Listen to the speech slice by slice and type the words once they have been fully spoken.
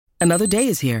Another day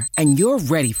is here, and you're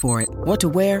ready for it. What to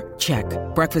wear? Check.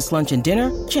 Breakfast, lunch, and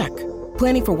dinner? Check.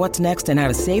 Planning for what's next and how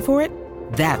to save for it?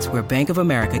 That's where Bank of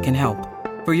America can help.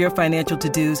 For your financial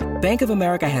to-dos, Bank of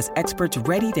America has experts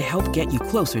ready to help get you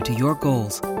closer to your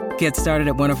goals. Get started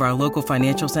at one of our local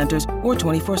financial centers or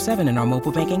 24/7 in our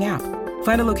mobile banking app.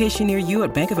 Find a location near you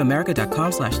at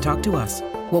bankofamerica.com/talktous.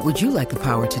 What would you like the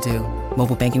power to do?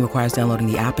 Mobile banking requires downloading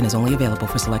the app and is only available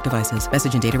for select devices.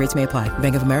 Message and data rates may apply.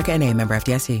 Bank of America N.A., member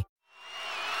FDIC.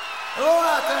 Hello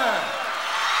out there!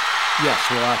 Yes,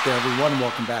 hello out there, everyone.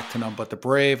 Welcome back to None But the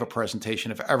Brave, a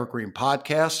presentation of Evergreen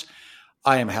Podcasts.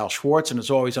 I am Hal Schwartz, and as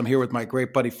always, I'm here with my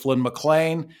great buddy Flynn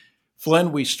McLean.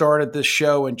 Flynn, we started this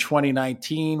show in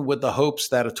 2019 with the hopes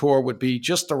that a tour would be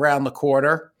just around the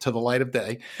corner to the light of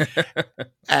day.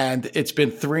 And it's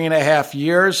been 3.5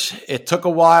 years. It took a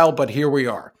while, but here we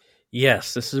are.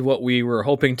 Yes, this is what we were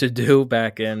hoping to do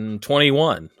back in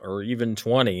 21 or even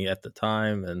 20 at the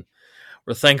time. And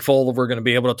we're thankful that we're going to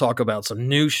be able to talk about some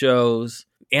new shows,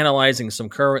 analyzing some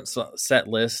current set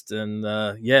list. And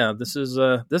this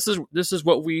is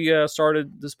what we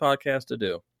started this podcast to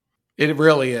do. It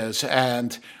really is.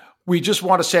 And we just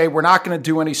want to say we're not going to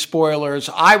do any spoilers.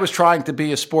 I was trying to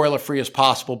be as spoiler-free as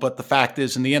possible, but the fact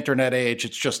is in the internet age,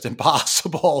 it's just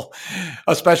impossible,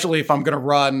 especially if I'm going to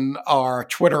run our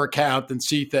Twitter account and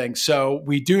see things. So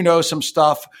we do know some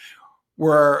stuff.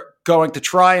 We're going to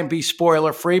try and be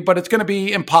spoiler-free, but it's going to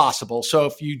be impossible. So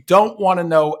if you don't want to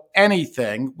know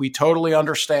anything, we totally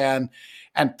understand.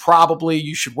 And probably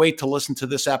you should wait to listen to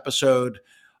this episode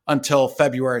until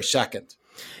February 2nd.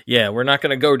 Yeah, we're not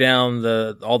going to go down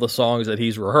all the songs that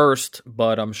he's rehearsed,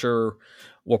 but I'm sure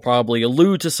we'll probably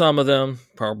allude to some of them,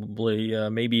 probably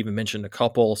maybe even mention a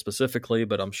couple specifically,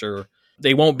 but I'm sure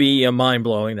they won't be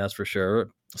mind-blowing, that's for sure.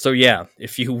 So yeah,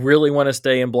 if you really want to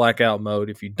stay in blackout mode,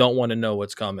 if you don't want to know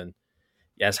what's coming,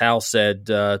 as Hal said,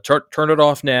 turn it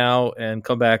off now and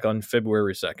come back on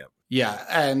February 2nd. Yeah,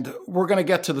 and we're going to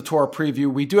get to the tour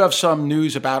preview. We do have some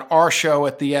news about our show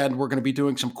at the end. We're going to be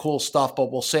doing some cool stuff,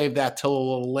 but we'll save that till a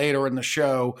little later in the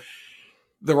show.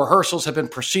 The rehearsals have been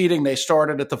proceeding. They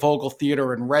started at the Vogel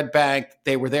Theater in Red Bank.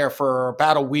 They were there for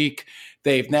about a week.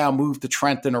 They've now moved to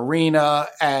Trenton Arena,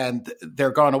 and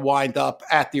they're going to wind up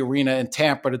at the arena in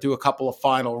Tampa to do a couple of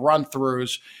final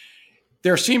run-throughs.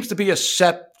 There seems to be a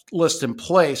set list in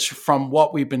place from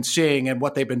what we've been seeing and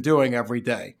what they've been doing every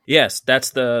day. Yes,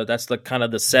 that's the kind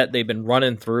of the set they've been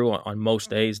running through on most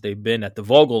days. They've been at the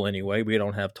Vogel anyway. We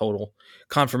don't have total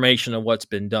confirmation of what's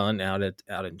been done out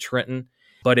in Trenton,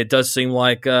 but it does seem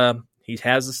like he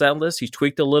has the set list. He's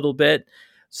tweaked a little bit.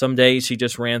 Some days he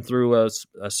just ran through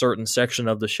a certain section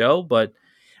of the show, but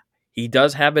he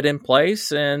does have it in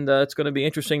place, and it's going to be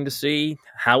interesting to see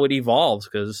how it evolves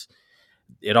because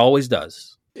it always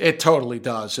does. It totally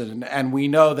does. And we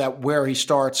know that where he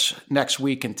starts next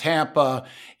week in Tampa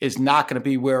is not going to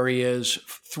be where he is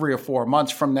 3 or 4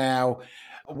 months from now.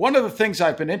 One of the things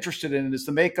I've been interested in is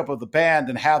the makeup of the band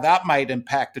and how that might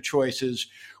impact the choices.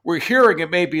 We're hearing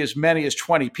it may be as many as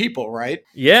 20 people, right?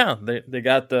 Yeah, they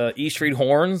got the E Street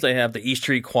Horns. They have the E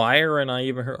Street Choir. And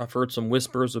I've heard some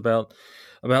whispers about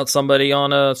somebody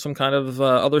on some kind of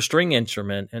other string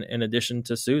instrument in addition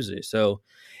to Susie. So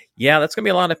yeah, that's going to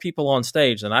be a lot of people on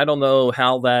stage, and I don't know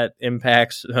how that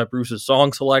impacts Bruce's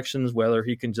song selections, whether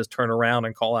he can just turn around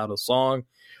and call out a song,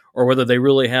 or whether they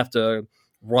really have to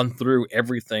run through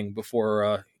everything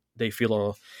before they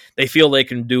feel they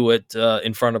can do it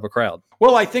in front of a crowd.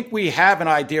 Well, I think we have an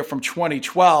idea from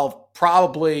 2012.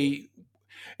 Probably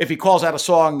if he calls out a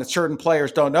song that certain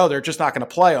players don't know, they're just not going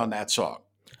to play on that song.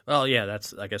 Well, yeah,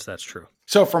 I guess that's true.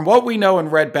 So from what we know in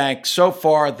Red Bank, so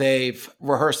far they've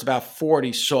rehearsed about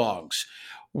 40 songs.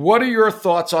 What are your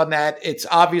thoughts on that? It's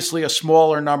obviously a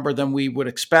smaller number than we would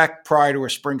expect prior to a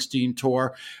Springsteen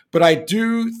tour, but I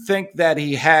do think that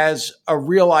he has a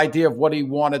real idea of what he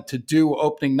wanted to do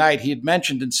opening night. He had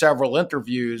mentioned in several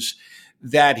interviews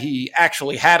that he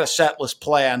actually had a set list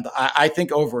planned, I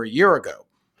think over a year ago.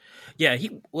 Yeah,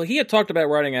 he had talked about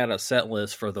writing out a set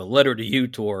list for the Letter to You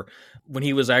tour when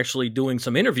he was actually doing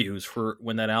some interviews for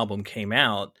when that album came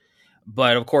out.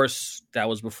 But of course, that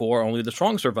was before Only the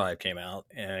Strong Survive came out.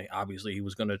 And obviously, he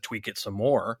was going to tweak it some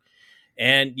more.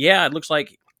 And yeah, it looks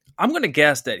like I'm going to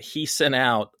guess that he sent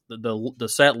out the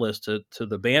set list to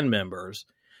the band members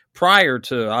prior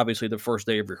to obviously the first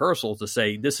day of rehearsals to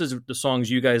say, this is the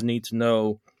songs you guys need to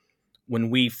know when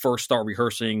we first start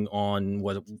rehearsing on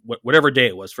whatever day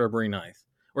it was, February 9th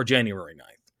or January 9th.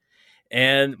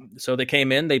 And so they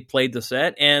came in, they played the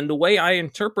set. And the way I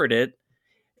interpret it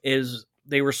is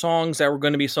they were songs that were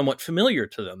going to be somewhat familiar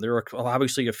to them. There were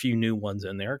obviously a few new ones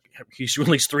in there. He's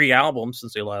released 3 albums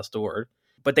since they last toured.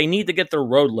 but they need to get their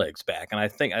road legs back. And I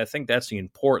think that's the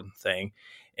important thing.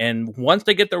 And once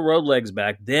they get their road legs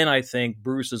back, then I think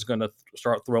Bruce is going to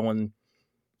start throwing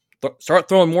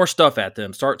more stuff at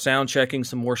them, start sound checking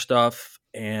some more stuff.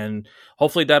 And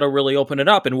hopefully that'll really open it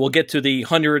up. And we'll get to the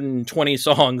 120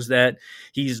 songs that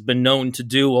he's been known to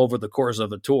do over the course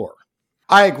of a tour.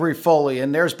 I agree fully.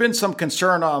 And there's been some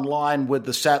concern online with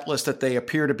the set list that they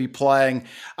appear to be playing.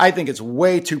 I think it's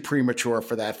way too premature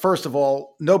for that. First of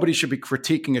all, nobody should be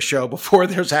critiquing a show before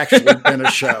there's actually been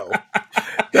a show.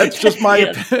 That's just my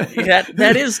opinion.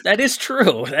 That is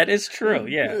true. That is true.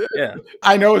 Yeah.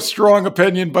 I know a strong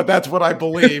opinion, but that's what I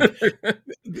believe.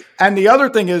 And the other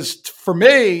thing is, for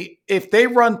me, if they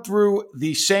run through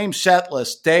the same set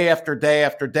list day after day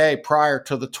after day prior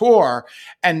to the tour,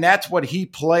 and that's what he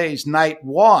plays night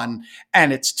one,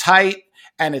 and it's tight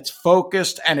and it's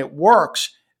focused and it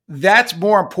works, that's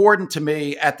more important to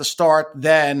me at the start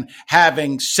than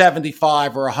having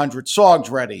 75 or 100 songs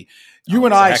ready. You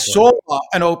and I saw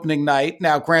an opening night.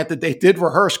 Now, granted, they did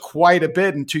rehearse quite a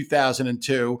bit in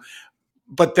 2002,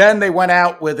 but then they went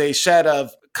out with a set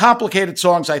of complicated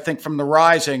songs, I think, from The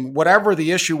Rising. Whatever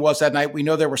the issue was that night, we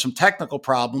know there were some technical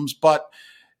problems, but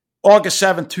August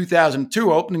 7th,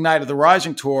 2002, opening night of the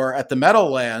Rising tour at the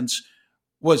Meadowlands,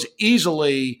 was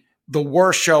easily the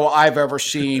worst show I've ever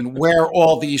seen where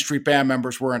all the E Street Band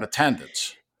members were in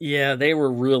attendance. Yeah, they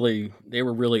were really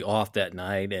off that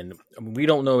night, and we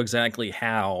don't know exactly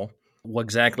what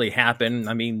exactly happened.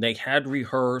 I mean, they had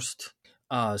rehearsed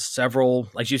several,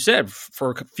 like you said,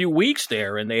 for a few weeks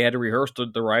there, and they had to rehearse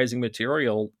the Rising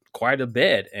material quite a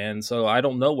bit, and so I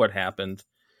don't know what happened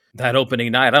that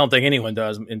opening night. I don't think anyone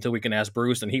does until we can ask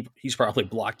Bruce, and he's probably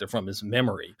blocked it from his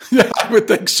memory. Yeah, I would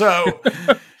think so.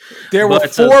 There were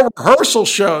 4 rehearsal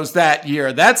shows that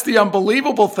year. That's the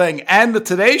unbelievable thing. And the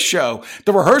Today Show,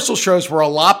 the rehearsal shows were a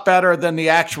lot better than the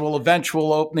actual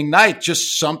eventual opening night.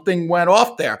 Just something went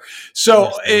off there.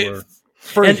 So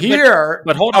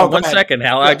but hold on one second,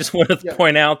 Hal. Yeah, I just wanted to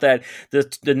point out that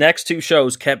the next 2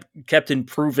 shows kept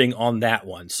improving on that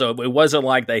one. So it wasn't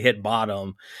like they hit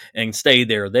bottom and stayed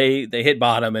there. They hit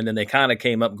bottom, and then they kind of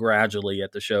came up gradually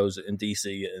at the shows in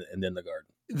DC and then the Garden.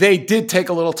 They did take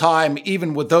a little time,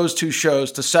 even with those 2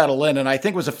 shows, to settle in. And I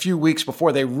think it was a few weeks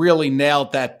before they really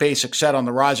nailed that basic set on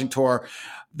the Rising tour.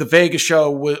 The Vegas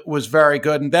show was very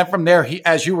good. And then from there, he,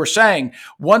 as you were saying,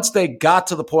 once they got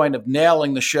to the point of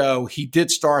nailing the show, he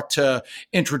did start to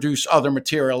introduce other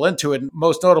material into it. And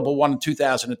most notable one in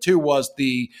 2002 was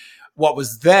what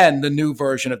was then the new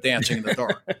version of Dancing in the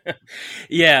Dark.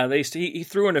 Yeah, he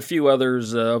threw in a few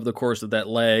others over the course of that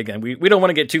leg, and we don't want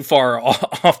to get too far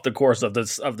off the course of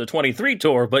the 23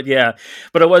 tour, but it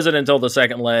wasn't until the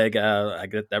second leg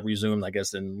that resumed, I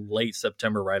guess, in late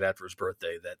September, right after his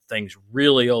birthday, that things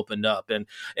really opened up. And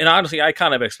honestly, I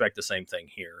kind of expect the same thing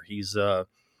here. He's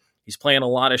playing a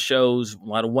lot of shows, a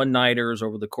lot of one-nighters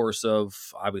over the course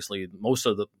of, obviously, most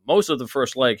of the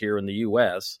first leg here in the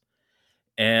U.S.,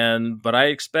 but I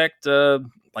expect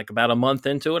like about a month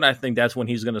into it, I think that's when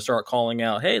he's going to start calling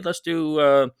out, "Hey, let's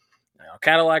do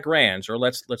Cadillac Ranch, or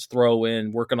let's throw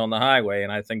in Working on the Highway."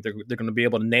 And I think they're going to be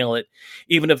able to nail it,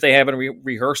 even if they haven't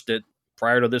rehearsed it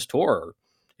prior to this tour.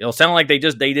 It'll sound like they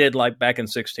did like back in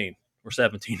 16 or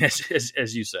 17,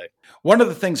 as you say. One of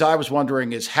the things I was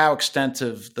wondering is how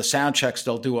extensive the sound checks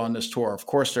they'll do on this tour. Of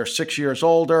course, they're 6 years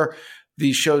older.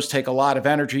 These shows take a lot of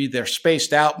energy. They're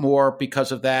spaced out more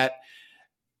because of that.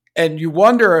 And you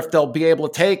wonder if they'll be able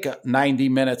to take 90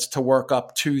 minutes to work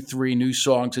up 2-3 new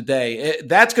songs a day.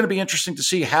 That's going to be interesting to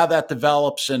see how that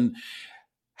develops and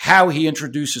how he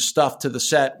introduces stuff to the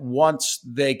set once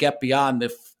they get beyond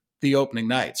the opening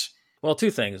nights. Well, 2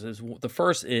 things. The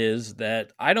first is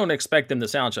that I don't expect them to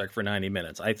sound check for 90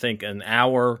 minutes. I think an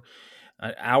hour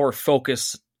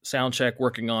focus sound check,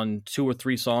 working on 2 or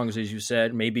 3 songs, as you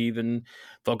said, maybe even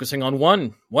focusing on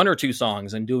one or 2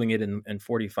 songs and doing it in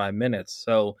 45 minutes.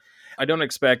 So I don't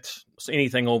expect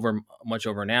anything much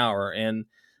over an hour. And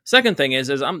second thing is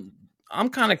I'm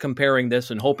kind of comparing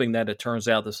this and hoping that it turns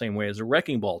out the same way as the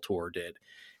Wrecking Ball tour did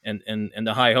and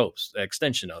the High Hopes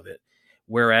extension of it.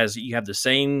 Whereas you have the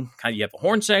same kind, you have a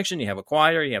horn section, you have a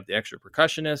choir, you have the extra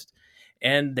percussionist,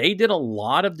 and they did a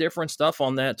lot of different stuff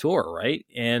on that tour, right?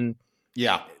 And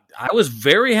yeah, I was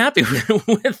very happy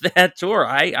with that tour.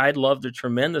 I loved it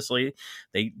tremendously.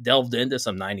 They delved into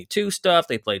some 92 stuff.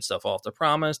 They played stuff off the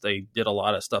Promise. They did a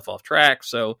lot of stuff off track.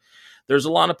 So there's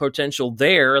a lot of potential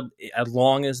there as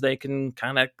long as they can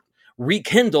kind of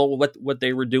rekindle what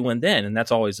they were doing then. And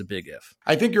that's always a big if.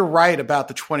 I think you're right about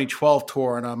the 2012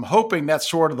 tour, and I'm hoping that's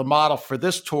sort of the model for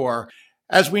this tour.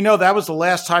 As we know, that was the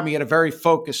last time he had a very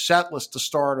focused set list to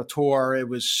start a tour. It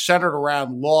was centered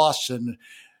around loss and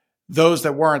those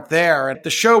that weren't there. And the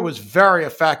show was very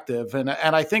effective. And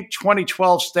I think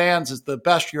 2012 stands as the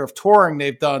best year of touring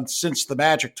they've done since the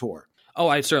Magic Tour. Oh,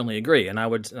 I certainly agree. And I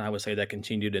would say that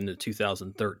continued into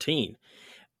 2013.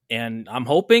 And I'm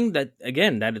hoping that,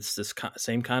 again, that it's this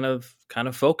same kind of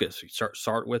focus. You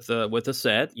start with a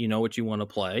set, you know what you want to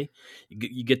play,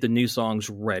 you get the new songs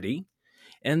ready,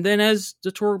 and then as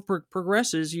the tour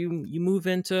progresses, you move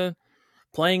into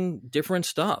playing different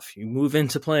stuff. You move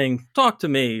into playing "Talk to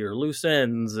Me" or "Loose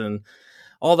Ends" and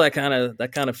all that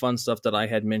kind of fun stuff that I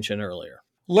had mentioned earlier.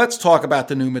 Let's talk about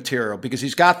the new material, because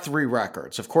he's got 3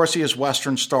 records. Of course, he has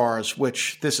Western Stars,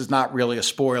 which this is not really a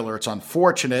spoiler. It's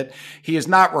unfortunate. He has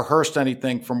not rehearsed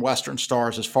anything from Western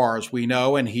Stars as far as we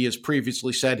know, and he has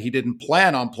previously said he didn't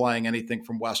plan on playing anything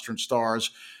from Western Stars.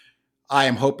 I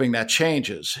am hoping that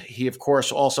changes. He, of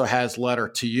course, also has Letter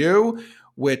to You,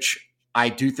 which I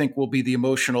do think will be the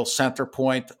emotional center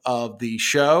point of the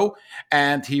show.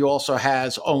 And he also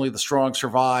has Only the Strong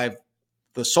Survive,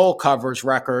 the Soul Covers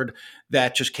record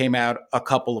that just came out a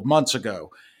couple of months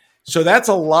ago. So that's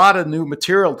a lot of new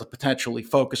material to potentially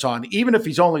focus on, even if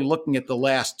he's only looking at the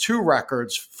last 2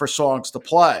 records for songs to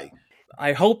play.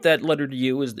 I hope that Letter to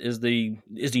You is the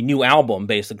new album,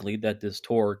 basically, that this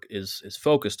tour is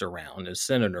focused around, is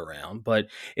centered around. But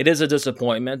it is a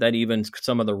disappointment that even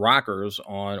some of the rockers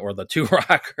or the 2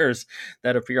 rockers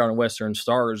that appear on Western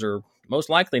Stars are most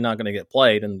likely not going to get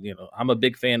played. And, I'm a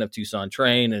big fan of Tucson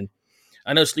Train, and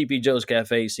I know Sleepy Joe's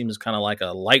Cafe seems kind of like a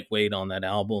lightweight on that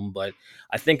album, but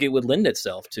I think it would lend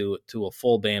itself to a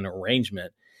full band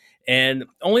arrangement. And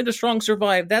Only the Strong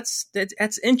Survive, that's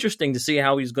interesting to see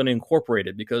how he's going to incorporate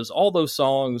it, because all those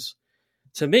songs,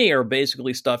 to me, are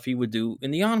basically stuff he would do in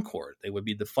the encore. They would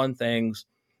be the fun things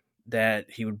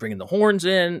that he would bring in the horns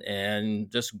in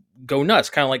and just go nuts,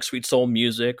 kind of like Sweet Soul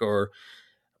Music, or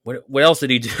what else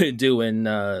did he do in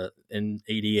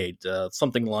 '88?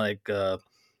 Something like Have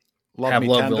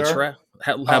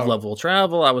Love Will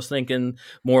Travel. I was thinking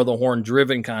more of the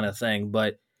horn-driven kind of thing,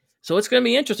 but so it's going to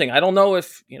be interesting. I don't know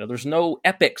if, there's no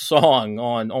epic song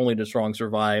on Only the Strong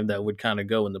Survive that would kind of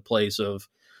go in the place of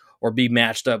or be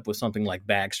matched up with something like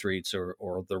Backstreets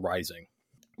or The Rising.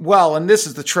 Well, and this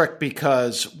is the trick,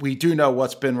 because we do know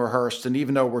what's been rehearsed, and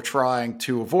even though we're trying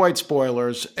to avoid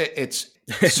spoilers, it's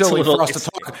silly for us to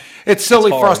talk. It's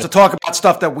silly for us to talk about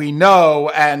stuff that we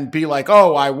know and be like,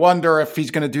 "Oh, I wonder if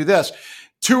he's going to do this."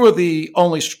 2 of the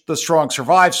Only the Strong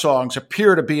Survive songs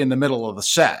appear to be in the middle of the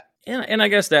set. And I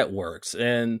guess that works.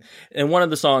 And one of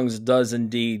the songs does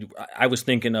indeed, I was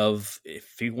thinking of if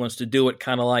he wants to do it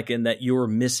kind of like in that You're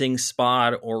Missing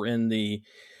spot, or in the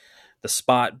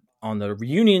spot on the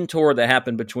reunion tour that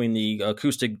happened between the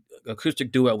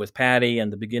acoustic duet with Patty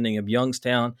and the beginning of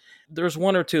Youngstown. There's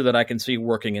 1 or 2 that I can see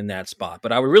working in that spot,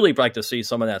 but I would really like to see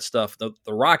some of that stuff, the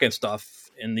rockin' stuff,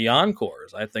 in the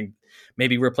encores. I think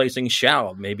maybe replacing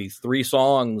Shout, maybe 3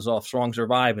 songs off Strong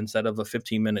Survive instead of a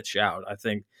 15-minute Shout. I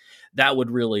think that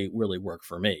would really, really work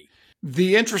for me.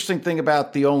 The interesting thing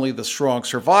about the Only the Strong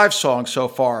Survive song so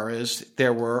far is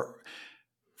there were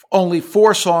only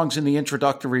 4 songs in the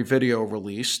introductory video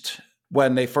released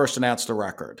when they first announced the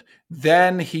record.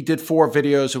 Then he did 4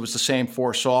 videos. It was the same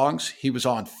 4 songs. He was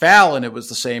on Fallon. It was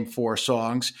the same 4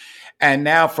 songs. And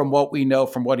now, from what we know,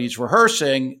 from what he's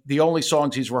rehearsing, the only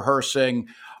songs he's rehearsing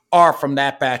are from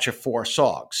that batch of 4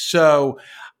 songs. So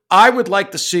I would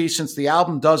like to see, since the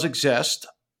album does exist,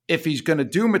 if he's going to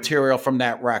do material from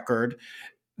that record,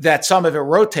 that some of it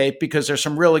rotate, because there's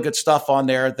some really good stuff on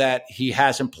there that he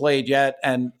hasn't played yet,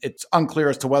 and it's unclear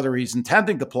as to whether he's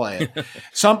intending to play it.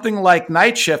 Something like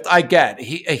Night Shift, I get.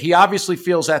 He obviously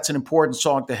feels that's an important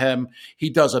song to him. He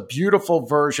does a beautiful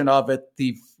version of it.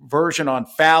 The version on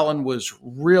Fallon was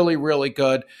really, really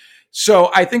good.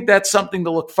 So I think that's something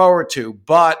to look forward to.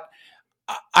 But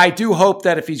I do hope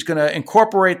that if he's going to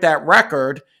incorporate that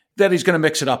record, that he's going to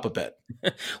mix it up a bit.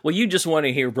 Well, you just want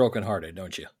to hear Broken Hearted,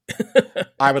 don't you?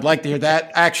 I would like to hear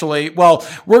that, actually. Well,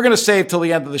 we're going to save till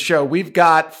the end of the show. We've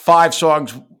got 5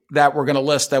 songs that we're going to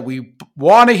list that we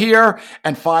want to hear,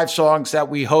 and 5 songs that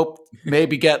we hope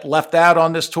maybe get left out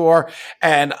on this tour.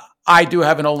 And I do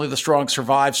have an Only the Strong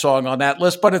Survive song on that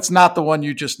list, but it's not the one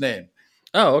you just named.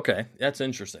 Oh, okay. That's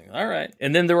interesting. All right.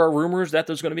 And then there are rumors that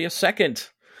there's going to be a second.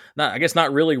 I guess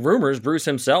not really rumors. Bruce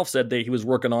himself said that he was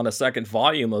working on a second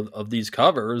volume of these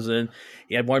covers. And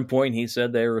at one point he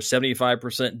said they were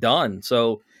 75% done.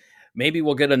 So maybe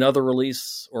we'll get another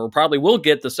release, or probably we'll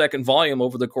get the second volume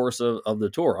over the course of the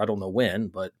tour. I don't know when,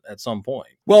 but at some point.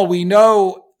 Well, we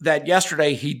know that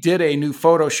yesterday he did a new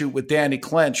photo shoot with Danny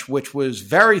Clinch, which was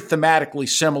very thematically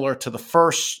similar to the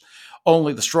first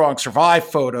Only the Strong Survive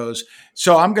photos.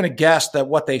 So I'm going to guess that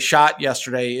what they shot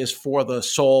yesterday is for the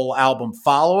Soul album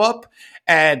follow-up.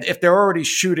 And if they're already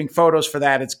shooting photos for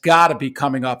that, it's got to be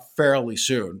coming up fairly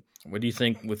soon. What do you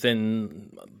think,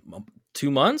 within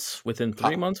 2 months, within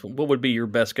 3 months? What would be your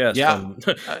best guess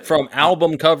from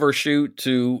album cover shoot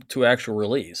to actual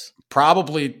release?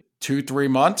 Probably 2-3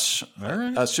 months, all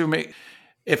right. Assuming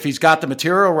if he's got the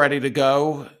material ready to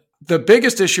go. The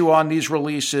biggest issue on these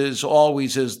releases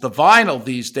always is the vinyl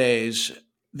these days.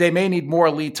 They may need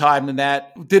more lead time than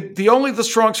that. Did the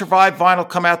Strong Survive vinyl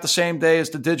come out the same day as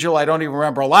the digital? I don't even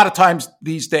remember. A lot of times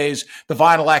these days, the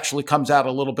vinyl actually comes out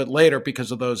a little bit later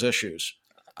because of those issues.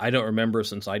 I don't remember,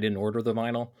 since I didn't order the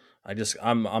vinyl.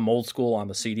 I'm old school.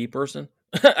 I'm a CD person.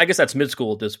 I guess that's mid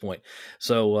school at this point.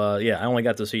 So I only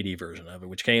got the CD version of it,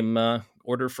 which came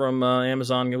ordered from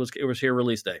Amazon. It was here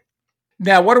release day.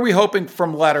 Now, what are we hoping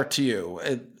from Letter to You?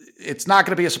 It's not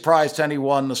going to be a surprise to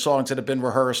anyone, the songs that have been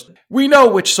rehearsed. We know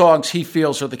which songs he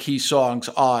feels are the key songs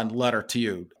on Letter to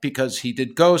You because he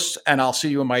did Ghosts and I'll See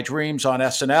You in My Dreams on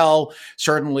SNL.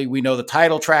 Certainly, we know the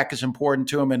title track is important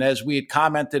to him. And as we had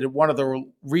commented at one of the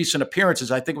recent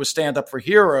appearances, I think it was Stand Up for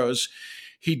Heroes,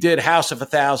 he did House of a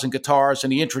Thousand Guitars,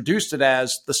 and he introduced it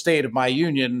as The State of My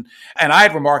Union. And I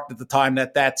had remarked at the time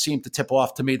that seemed to tip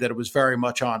off to me that it was very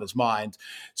much on his mind.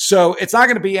 So it's not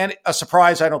going to be a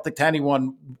surprise, I don't think, to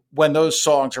anyone when those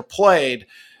songs are played.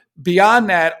 Beyond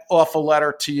that, off A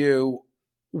Letter to You,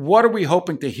 what are we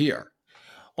hoping to hear?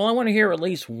 Well, I want to hear at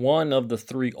least one of the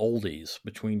three oldies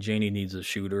between Janie Needs a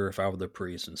Shooter, If I Were the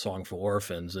Priest, and Song for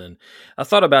Orphans. And I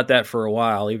thought about that for a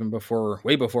while, even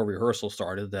way before rehearsal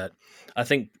started, that I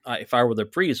think If I Were the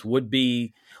Priest would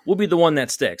be the one that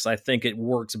sticks. I think it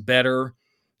works better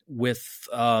with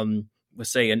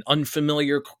say, an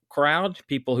unfamiliar crowd,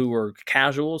 people who are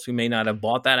casuals who may not have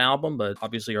bought that album, but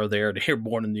obviously are there to hear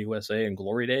Born in the USA and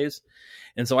Glory Days.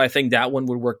 And so I think that one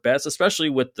would work best, especially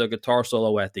with the guitar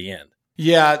solo at the end.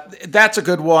 Yeah, that's a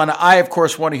good one. I, of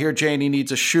course, want to hear Janie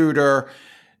Needs a Shooter.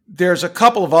 There's a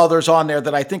couple of others on there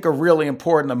that I think are really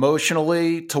important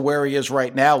emotionally to where he is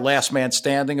right now. Last Man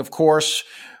Standing, of course,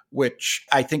 which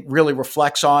I think really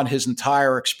reflects on his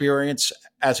entire experience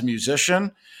as a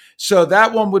musician. So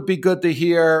that one would be good to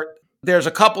hear. There's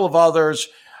a couple of others.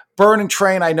 Burning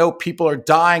Train, I know people are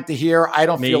dying to hear. I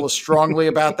don't feel as strongly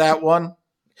about that one.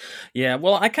 Yeah,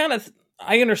 well,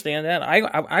 I understand that.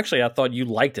 I thought you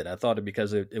liked it. I thought it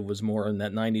because it was more in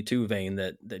that 92 vein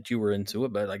that you were into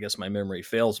it, but I guess my memory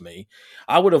fails me.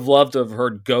 I would have loved to have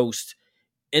heard Ghost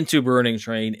into Burning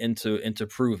Train into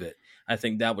Prove It. I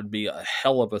think that would be a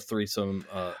hell of a threesome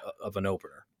of an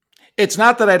opener. It's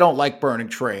not that I don't like Burning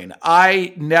Train.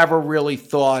 I never really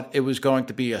thought it was going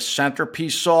to be a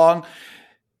centerpiece song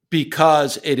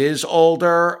because it is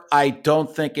older. I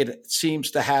don't think it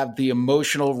seems to have the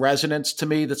emotional resonance to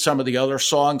me that some of the other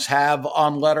songs have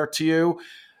on Letter to You.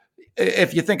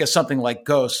 If you think of something like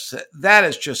Ghosts, that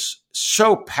is just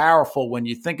so powerful when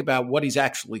you think about what he's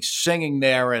actually singing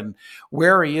there and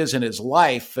where he is in his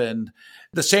life. And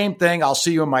the same thing, I'll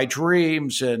See You in My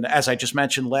Dreams. And as I just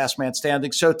mentioned, Last Man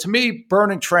Standing. So to me,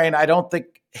 Burning Train, I don't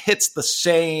think hits the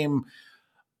same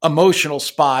emotional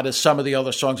spot as some of the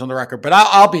other songs on the record, but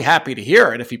I'll be happy to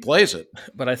hear it if he plays it.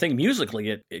 But I think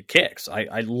musically it kicks.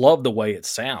 I love the way it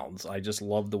sounds. I just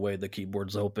love the way the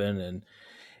keyboard's open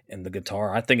and the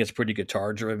guitar. I think it's pretty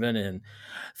guitar driven, and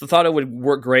I thought it would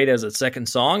work great as a second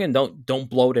song. And don't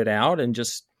bloat it out and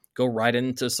just go right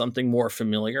into something more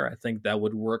familiar. I think that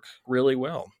would work really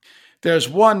well. There's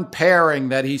one pairing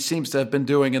that he seems to have been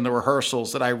doing in the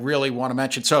rehearsals that I really want to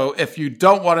mention. So if you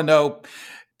don't want to know,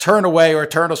 turn away or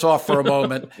turn us off for a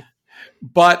moment.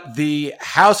 But the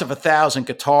House of a Thousand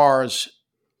Guitars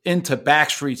into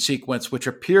Backstreet sequence, which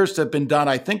appears to have been done,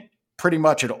 I think, pretty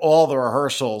much at all the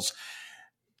rehearsals,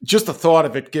 just the thought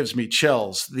of it gives me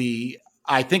chills.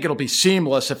 I think it'll be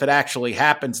seamless if it actually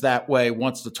happens that way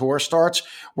once the tour starts,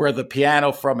 where the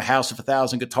piano from House of a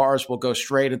Thousand Guitars will go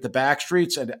straight into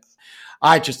Backstreets. And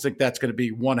I just think that's going to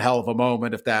be one hell of a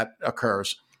moment if that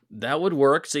occurs. That would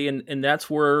work. See, and that's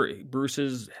where Bruce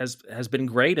has been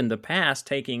great in the past,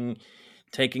 taking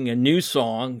a new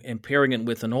song and pairing it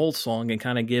with an old song and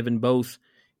kind of give them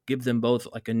both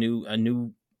like a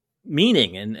new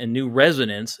meaning and new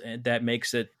resonance, and that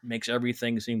makes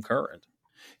everything seem current.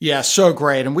 Yeah, so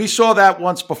great. And we saw that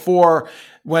once before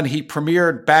when he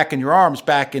premiered Back in Your Arms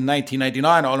back in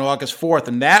 1999 on August 4th,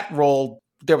 and that rolled.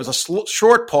 There was a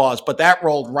short pause, but that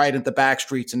rolled right into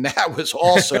Backstreets, and that was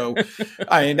also,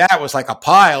 that was like a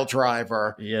pile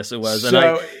driver. Yes, it was.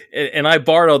 So, and I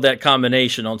borrowed that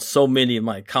combination on so many of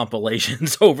my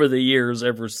compilations over the years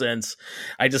ever since.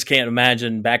 I just can't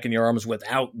imagine Back in Your Arms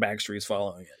without Backstreets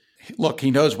following it. Look,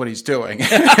 he knows what he's doing.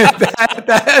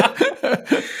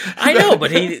 I know,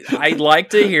 but I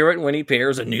like to hear it when he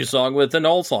pairs a new song with an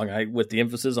old song, with the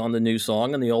emphasis on the new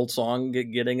song and the old song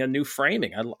getting a new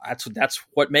framing. That's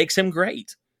what makes him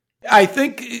great. I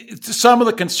think some of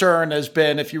the concern has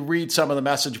been, if you read some of the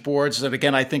message boards, that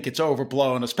again, I think it's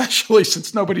overblown, especially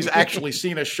since nobody's actually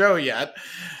seen a show yet.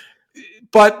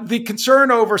 But the concern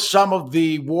over some of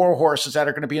the war horses that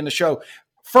are going to be in the show,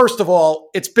 first of all,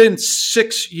 it's been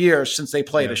 6 years since they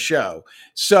played a show.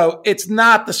 So it's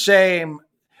not the same.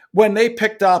 When they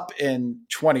picked up in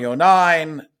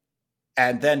 2009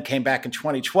 and then came back in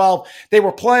 2012, they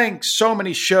were playing so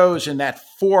many shows in that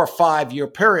 4 or 5 year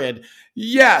period.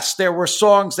 Yes, there were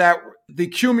songs that the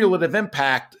cumulative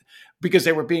impact, because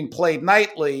they were being played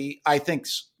nightly, I think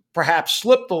perhaps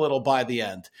slipped a little by the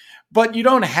end. But you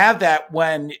don't have that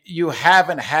when you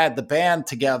haven't had the band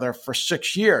together for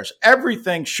 6 years.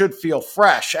 Everything should feel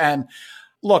fresh. And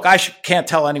look, I can't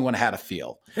tell anyone how to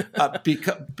feel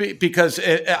because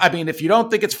if you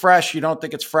don't think it's fresh, you don't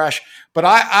think it's fresh. But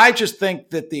I just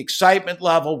think that the excitement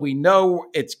level, we know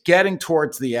it's getting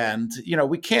towards the end.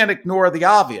 We can't ignore the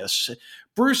obvious.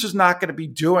 Bruce is not going to be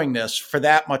doing this for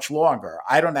that much longer.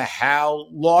 I don't know how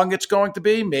long it's going to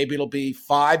be. Maybe it'll be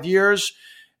 5 years.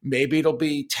 Maybe it'll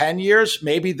be 10 years.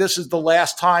 Maybe this is the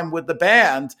last time with the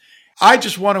band. I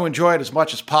just want to enjoy it as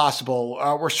much as possible.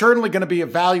 We're certainly going to be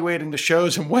evaluating the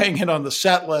shows and weighing in on the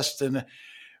set list. And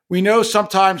we know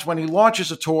sometimes when he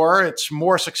launches a tour, it's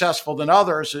more successful than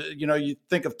others. You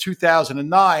think of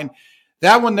 2009,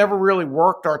 that one never really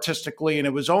worked artistically. And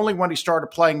it was only when he started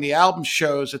playing the album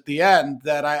shows at the end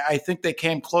that I think they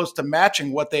came close to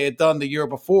matching what they had done the year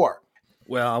before.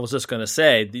 Well, I was just going to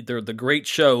say, the great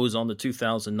shows on the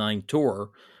 2009 tour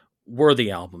were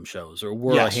the album shows, or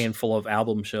were a handful of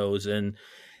album shows in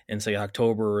say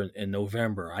October and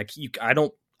November.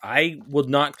 I would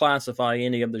not classify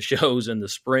any of the shows in the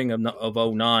spring of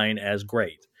 2009 as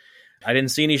great. I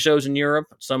didn't see any shows in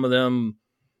Europe. Some of them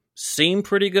seemed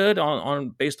pretty good on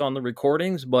based on the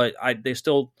recordings, but they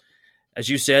still, as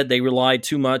you said, they relied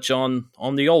too much on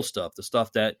the old stuff, the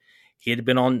stuff that he had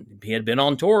been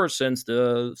on tour since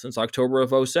October of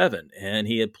 2007, and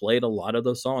he had played a lot of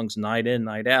those songs night in,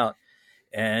 night out,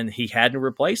 and he hadn't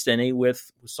replaced any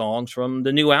with songs from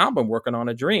the new album, Working on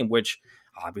a Dream, which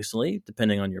obviously,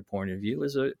 depending on your point of view,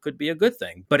 could be a good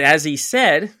thing. But as he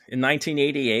said in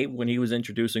 1988, when he was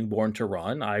introducing Born to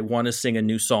Run, I want to sing a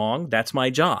new song. That's my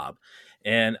job.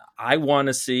 And I do want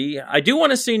to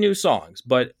see new songs.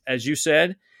 But as you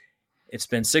said, it's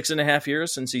been 6.5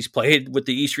 years since he's played with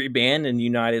the E Street Band in the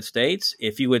United States.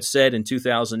 If you had said in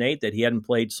 2008 that he hadn't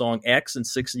played song X in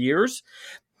 6 years,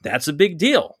 that's a big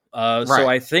deal. Right. So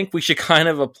I think we should kind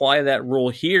of apply that rule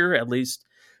here, at least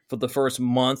for the first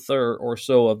month or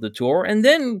so of the tour. And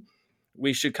then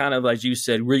we should kind of, as you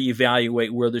said,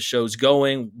 reevaluate where the show's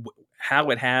going, how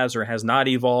it has or has not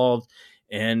evolved,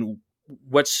 and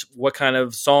what kind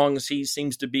of songs he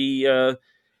seems to be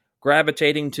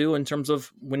gravitating to in terms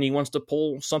of when he wants to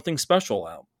pull something special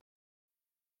out.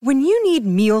 When you need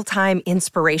mealtime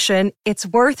inspiration, it's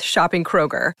worth shopping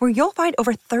Kroger, where you'll find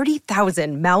over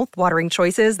 30,000 mouth-watering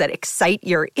choices that excite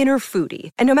your inner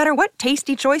foodie. And no matter what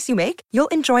tasty choice you make, you'll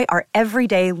enjoy our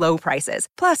everyday low prices,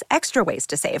 plus extra ways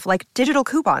to save, like digital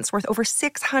coupons worth over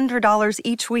 $600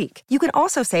 each week. You can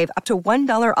also save up to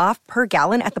 $1 off per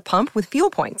gallon at the pump with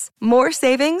fuel points. More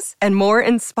savings and more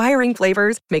inspiring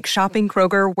flavors make shopping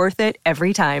Kroger worth it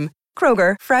every time.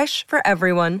 Kroger, fresh for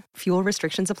everyone. Fuel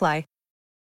restrictions apply.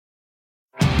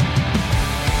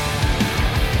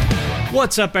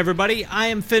 What's up, everybody? I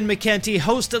am Finn McKenty,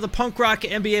 host of the Punk Rock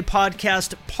NBA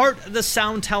podcast, part of the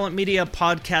Sound Talent Media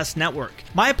Podcast Network.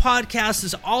 My podcast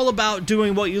is all about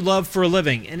doing what you love for a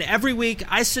living, and every week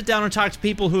I sit down and talk to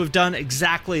people who have done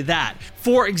exactly that.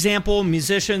 For example,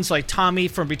 musicians like Tommy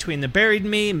from Between the Buried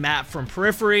and Me, Matt from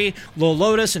Periphery, Lil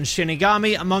Lotus and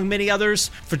Shinigami, among many others,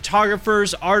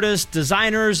 photographers, artists,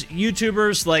 designers,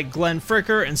 YouTubers like Glenn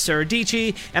Fricker and Sarah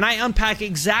Dici, and I unpack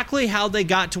exactly how they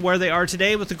got to where they are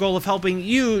today with the goal of helping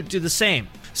you do the same.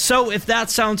 So if that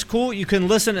sounds cool, you can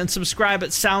listen and subscribe at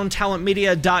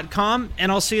soundtalentmedia.com,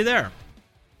 and I'll see you there.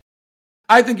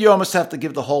 I think you almost have to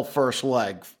give the whole first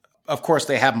leg. Of course,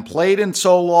 they haven't played in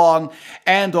so long,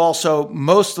 and also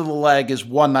most of the leg is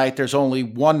one night. There's only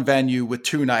one venue with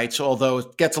 2 nights, although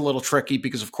it gets a little tricky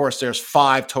because, of course, there's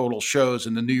 5 total shows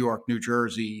in the New York, New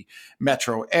Jersey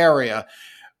metro area.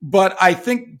 But I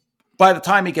think by the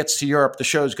time he gets to Europe, the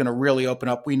show is going to really open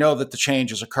up. We know that the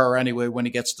changes occur anyway when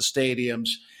he gets to stadiums.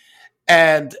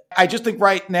 And I just think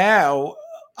right now,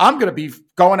 I'm going to be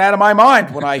going out of my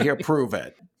mind when I hear Prove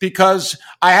It. because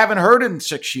I haven't heard it in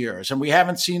 6 years and we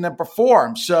haven't seen them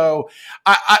perform. So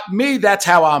that's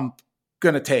how I'm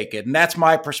going to take it. And that's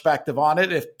my perspective on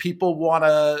it. If people want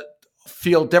to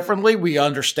feel differently, we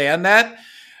understand that.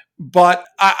 But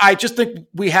I just think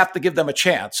we have to give them a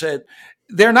chance.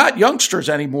 They're not youngsters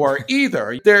anymore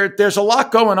either. There's a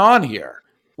lot going on here.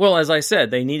 Well, as I said,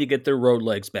 they need to get their road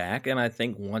legs back. And I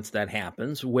think once that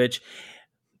happens, which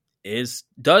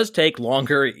does take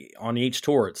longer on each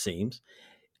tour, it seems,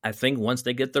 I think once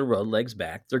they get their road legs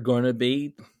back, they're going to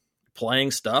be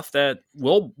playing stuff that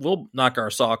will knock our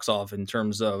socks off in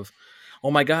terms of,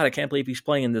 oh my God, I can't believe he's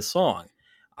playing this song.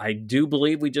 I do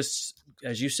believe we just,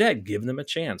 as you said, give them a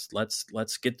chance. Let's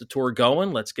get the tour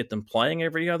going. Let's get them playing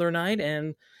every other night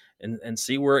and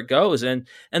see where it goes. And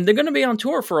they're going to be on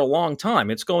tour for a long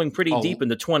time. It's going pretty deep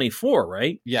into 24,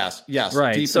 right? Yes,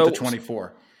 right. Deep into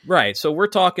 24. Right. So we're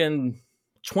talking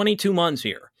 22 months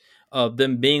here of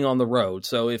them being on the road.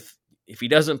 So if he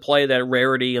doesn't play that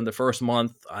rarity in the first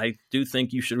month, I do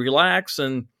think you should relax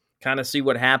and kind of see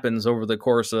what happens over the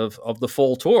course of the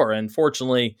full tour. And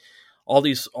fortunately, all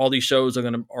these shows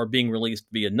are being released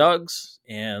via Nugs,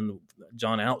 and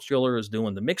John Outstriller is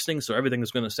doing the mixing, so everything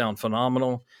is going to sound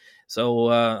phenomenal. So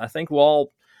I think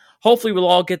hopefully we'll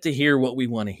all get to hear what we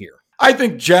want to hear. I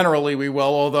think generally we will,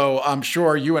 although I'm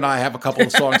sure you and I have a couple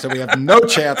of songs that we have no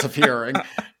chance of hearing.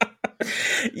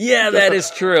 Yeah, that is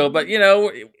true. But,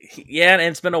 and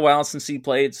it's been a while since he's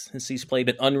played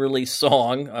an unreleased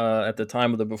song at the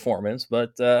time of the performance.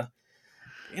 But,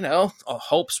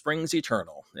 hope springs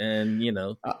eternal. And,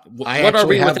 what are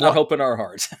we without hope in our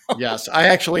hearts? Yes, I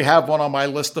actually have one on my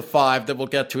list of 5 that we'll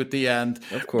get to at the end.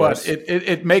 Of course. But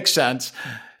it makes sense.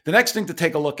 The next thing to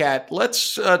take a look at,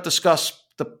 let's discuss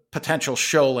the potential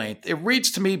show length. It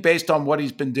reads to me, based on what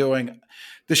he's been doing,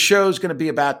 the show's going to be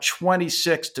about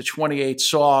 26 to 28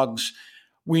 songs.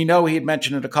 We know he had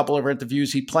mentioned in a couple of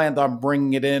interviews he planned on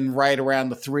bringing it in right around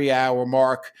the 3-hour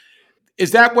mark.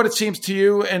 Is that what it seems to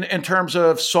you in terms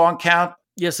of song count?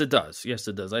 Yes, it does.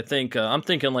 I think I'm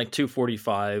thinking like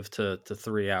 2:45 to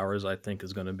 3 hours. I think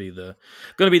is going to be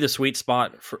the sweet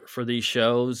spot for these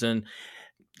shows. And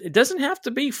it doesn't have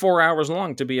to be 4 hours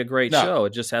long to be a great show.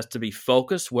 It just has to be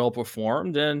focused, well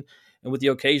performed, and with the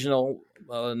occasional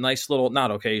nice little, not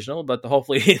occasional, but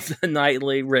hopefully the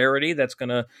nightly rarity that's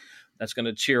gonna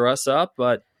cheer us up.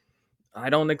 But I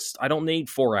don't need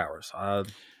 4 hours.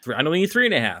 I don't need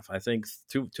 3.5. I think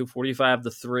 2:45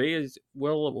 to 3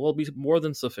 will be more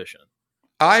than sufficient.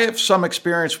 I have some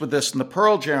experience with this in the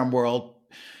Pearl Jam world.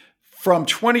 From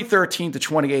 2013 to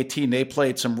 2018, they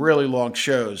played some really long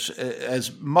shows,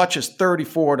 as much as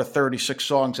 34 to 36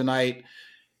 songs a night.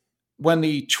 When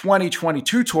the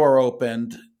 2022 tour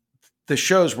opened, the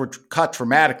shows were cut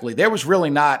dramatically. There was really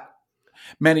not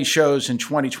many shows in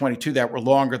 2022 that were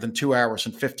longer than 2 hours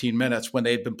and 15 minutes when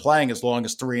they'd been playing as long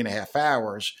as 3.5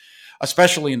 hours,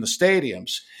 especially in the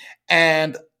stadiums.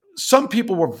 And some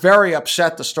people were very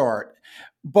upset to start.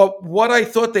 But what I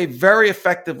thought they very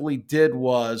effectively did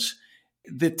was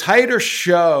the tighter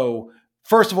show,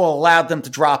 first of all, allowed them to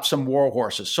drop some war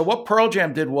horses. So what Pearl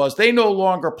Jam did was they no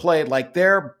longer played like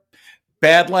their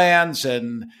Badlands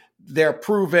and their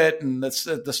Prove It and the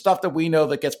stuff that we know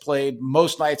that gets played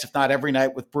most nights, if not every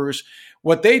night, with Bruce.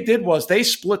 What they did was they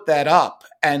split that up,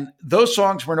 and those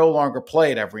songs were no longer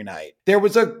played every night. There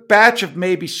was a batch of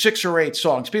maybe 6 or 8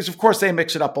 songs, because of course they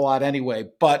mix it up a lot anyway.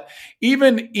 But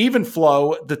even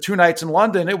Flow, the 2 nights in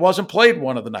London, it wasn't played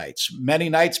one of the nights. Many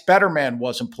nights, Better Man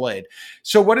wasn't played.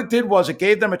 So what it did was it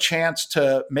gave them a chance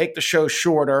to make the show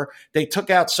shorter. They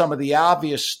took out some of the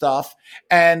obvious stuff,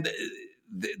 and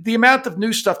the amount of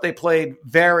new stuff they played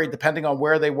varied depending on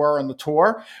where they were on the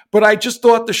tour. But I just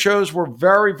thought the shows were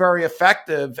very, very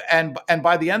effective. And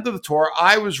by the end of the tour,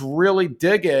 I was really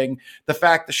digging the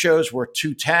fact the shows were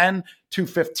 2:10,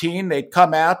 2:15. They'd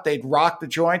come out, they'd rock the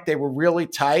joint. They were really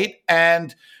tight,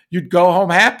 and you'd go home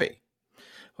happy.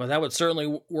 Well, that would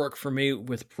certainly work for me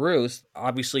with Bruce.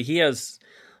 Obviously, he has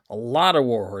a lot of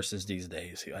war horses these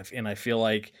days. And I feel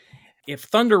like if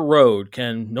Thunder Road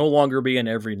can no longer be an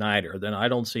every nighter, then I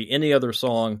don't see any other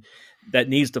song that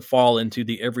needs to fall into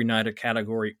the every nighter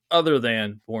category other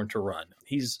than Born to Run.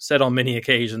 He's said on many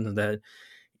occasions that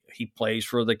he plays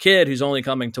for the kid who's only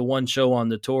coming to one show on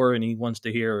the tour and he wants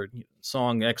to hear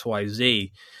song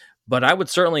XYZ. But I would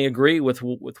certainly agree with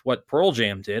what Pearl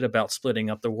Jam did about splitting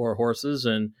up the war horses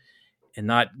and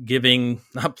not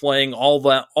playing all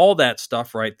that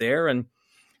stuff right there. And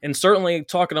certainly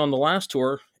talking on the last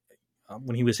tour,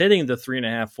 when he was hitting the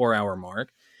 3.5, 4 hour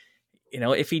mark,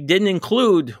 if he didn't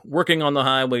include Working on the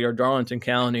Highway or Darlington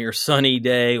County or Sunny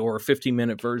Day or a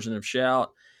 15-minute version of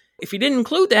Shout, if he didn't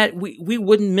include that, we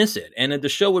wouldn't miss it. And the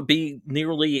show would be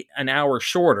nearly an hour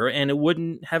shorter and it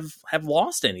wouldn't have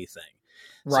lost anything.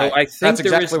 Right. So I think that's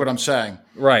exactly what I'm saying.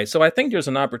 Right. So I think there's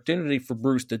an opportunity for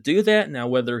Bruce to do that. Now,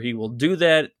 whether he will do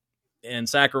that and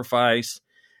sacrifice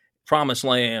Promised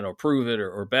Land or Prove It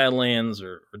or Badlands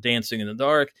or Dancing in the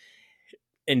Dark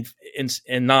and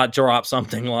not drop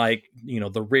something like,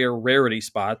 the rarity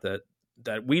spot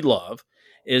that we love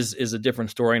is a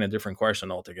different story and a different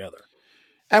question altogether.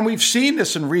 And we've seen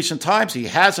this in recent times. He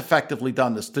has effectively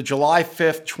done this. The July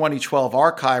 5th, 2012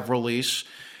 archive release,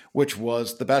 which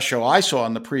was the best show I saw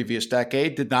in the previous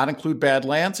decade, did not include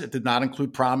Badlands. It did not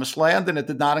include Promised Land, and it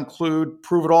did not include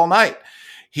Prove It All Night.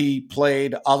 He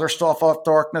played other stuff off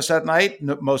Darkness at Night,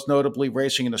 most notably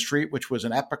Racing in the Street, which was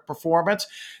an epic performance.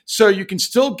 So you can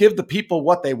still give the people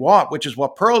what they want, which is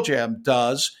what Pearl Jam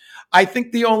does. I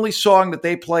think the only song that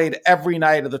they played every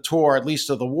night of the tour, at least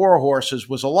of the War Horses,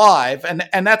 was Alive,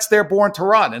 and that's their Born to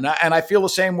Run. And I feel the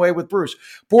same way with Bruce.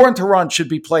 Born to Run should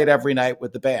be played every night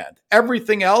with the band.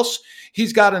 Everything else,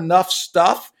 he's got enough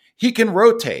stuff. He can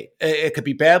rotate. It could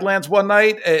be Badlands one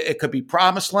night. It could be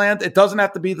Promised Land. It doesn't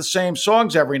have to be the same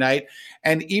songs every night.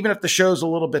 And even if the show's a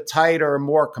little bit tighter or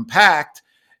more compact,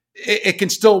 it can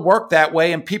still work that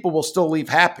way and people will still leave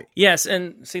happy. Yes,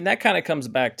 and see, that kind of comes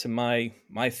back to my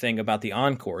thing about the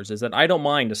encores, is that I don't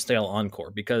mind a stale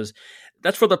encore because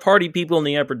that's for the party people in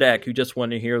the upper deck who just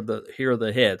want to hear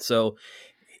the hit. So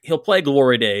he'll play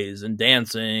Glory Days and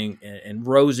Dancing and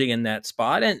Rosie in that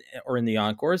spot or in the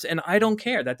encores, and I don't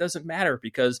care. That doesn't matter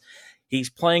because he's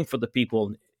playing for the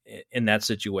people in that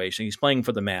situation. He's playing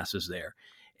for the masses there.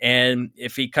 And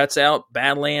if he cuts out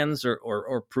Badlands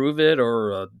or Prove It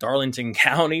or Darlington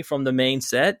County from the main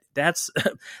set, that's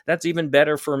even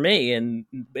better for me. And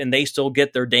they still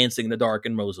get their Dancing in the Dark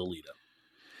and Rosalita.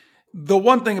 The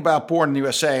one thing about Born in the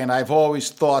USA, and I've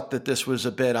always thought that this was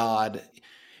a bit odd,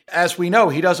 as we know,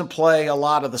 he doesn't play a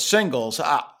lot of the singles.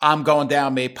 I'm Going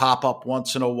Down may pop up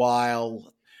once in a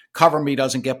while. Cover Me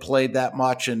doesn't get played that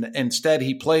much. And instead,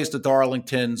 he plays the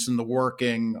Darlingtons and the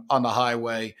Working on the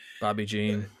Highway. Bobby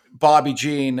Jean.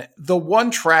 The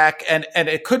one track, and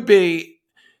it could be,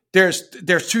 there's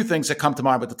two things that come to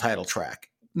mind with the title track.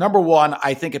 Number one,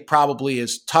 I think it probably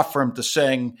is tough for him to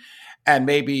sing, and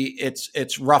maybe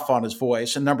it's rough on his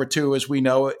voice. And number two, as we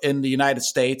know, in the United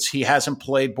States, he hasn't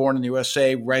played Born in the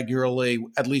USA regularly,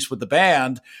 at least with the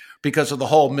band, because of the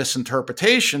whole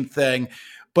misinterpretation thing.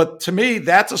 But to me,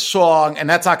 that's a song, and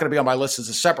that's not going to be on my list as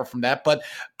a separate from that, but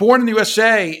Born in the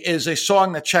USA is a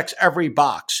song that checks every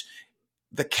box.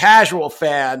 The casual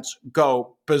fans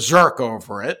go berserk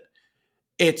over it.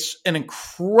 It's an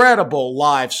incredible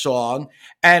live song,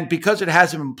 and because it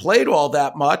hasn't been played all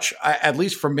that much, at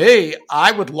least for me,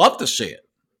 I would love to see it.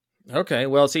 Okay,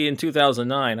 well, see, in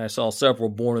 2009, I saw several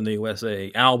Born in the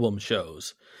USA album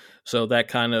shows. So that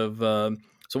kind of,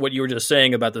 so what you were just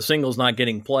saying about the singles not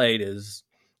getting played is,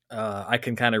 I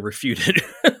can kind of refute it.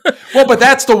 Well, but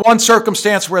that's the one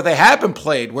circumstance where they have been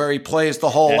played, where he plays the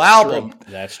whole album. True.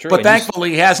 That's true. But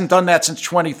thankfully, he hasn't done that since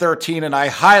 2013, and I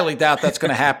highly doubt that's going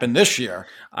to happen this year.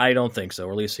 I don't think so,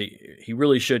 or at least he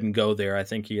really shouldn't go there. I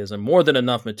think he has more than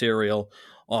enough material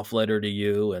off Letter to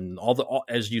You, and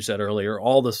as you said earlier,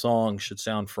 all the songs should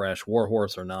sound fresh,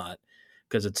 Warhorse or not,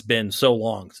 because it's been so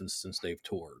long since they've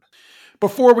toured.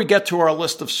 Before we get to our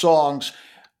list of songs,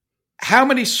 how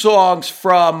many songs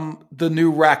from the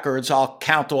new records, I'll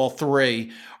count all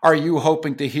three, are you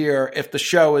hoping to hear if the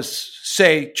show is,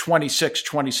 say, 26,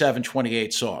 27,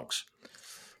 28 songs?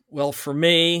 Well, for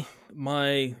me,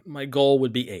 my goal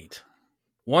would be 8.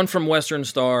 1 from Western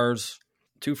Stars,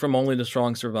 2 from Only the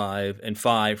Strong Survive, and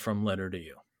 5 from Letter to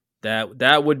You.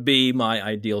 That would be my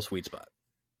ideal sweet spot.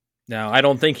 Now, I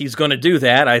don't think he's going to do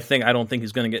that. I don't think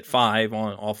he's going to get 5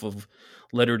 off of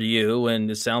Letter to You, and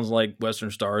it sounds like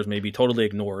Western Stars may be totally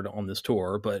ignored on this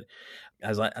tour. But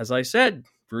as I said,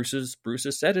 Bruce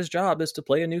has said his job is to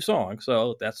play a new song,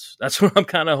 so that's what I'm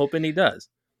kind of hoping he does.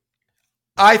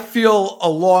 I feel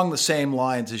along the same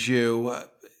lines as you.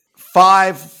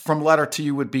 5 from Letter to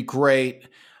You would be great.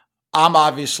 I'm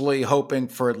obviously hoping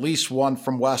for at least 1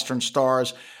 from Western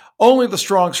Stars. Only the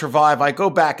Strong Survive. I go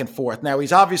back and forth. Now,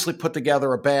 he's obviously put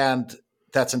together a band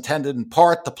that's intended in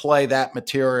part to play that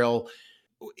material.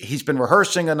 He's been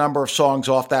rehearsing a number of songs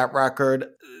off that record.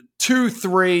 2,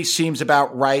 3 seems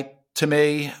about right to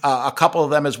me. A couple of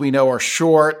them, as we know, are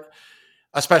short,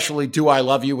 especially Do I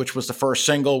Love You, which was the first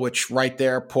single, which right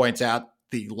there points out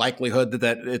the likelihood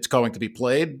that it's going to be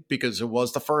played because it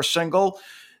was the first single.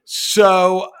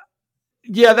 So,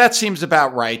 yeah, that seems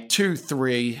about right. 2,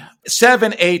 3,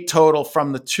 7, 8 total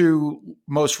from the 2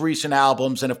 most recent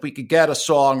albums. And if we could get a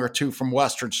song or 2 from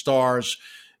Western Stars,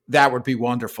 that would be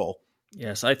wonderful.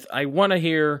 Yes, I want to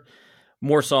hear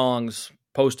more songs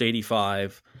post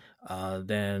 85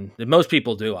 than most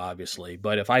people do, obviously.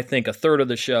 But if I think a third of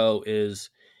the show is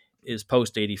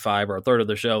post 85, or a third of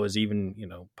the show is even,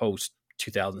 post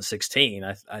 2016,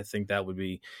 I think that would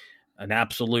be an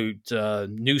absolute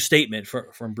new statement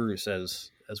from Bruce,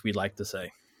 as we like to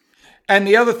say. And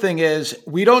the other thing is,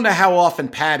 we don't know how often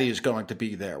Patty is going to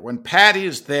be there. When Patty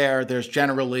is there, there's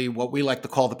generally what we like to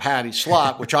call the Patty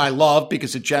slot, which I love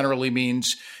because it generally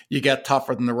means you get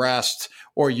Tougher Than the Rest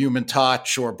or Human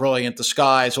Touch or Brilliant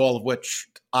Disguise, all of which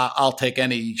I'll take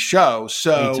any show.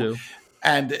 So, me too.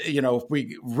 And, if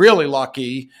we really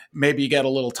lucky, maybe you get a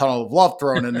little Tunnel of Love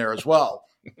thrown in there as well.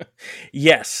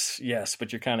 Yes,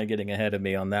 but you're kind of getting ahead of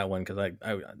me on that one, because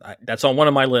I that's on one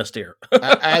of my lists here.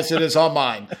 As it is on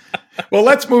mine. Well,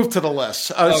 let's move to the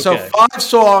list. Okay. So 5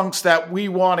 songs that we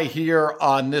want to hear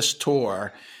on this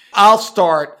tour. I'll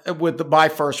start with my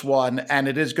first one, and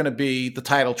it is going to be the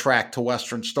title track to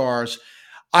Western Stars.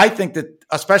 I think that,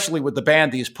 especially with the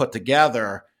band he's put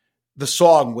together, the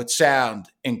song would sound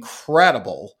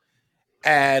incredible.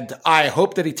 And I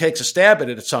hope that he takes a stab at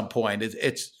it at some point.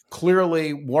 It's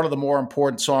clearly one of the more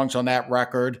important songs on that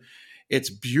record. It's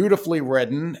beautifully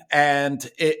written, and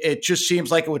it just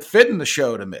seems like it would fit in the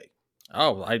show to me.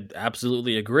 Oh, I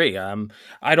absolutely agree.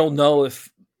 I don't know if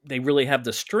they really have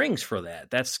the strings for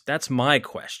that. That's my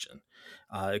question,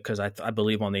 because I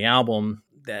believe on the album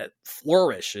that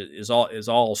Flourish is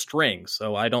all strings.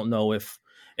 So I don't know if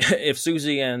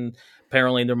Susie, and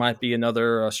apparently there might be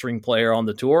another string player on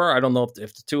the tour. I don't know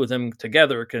if the two of them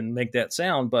together can make that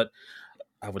sound, but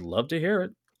I would love to hear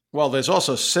it. Well, there's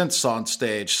also synths on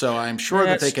stage, so I'm sure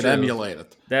that they could emulate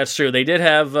it. That's true. They did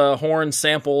have horn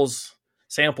sampled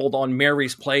on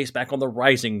Mary's Place back on the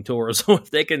Rising tour. So if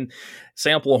they can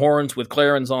sample horns with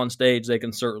clarins on stage, they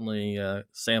can certainly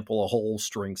sample a whole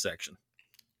string section.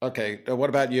 Okay,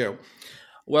 what about you?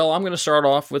 Well, I'm going to start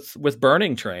off with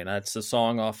Burning Train. That's a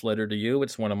song off Letter to You.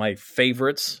 It's one of my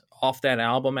favorites off that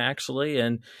album, actually.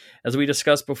 And as we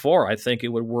discussed before, I think it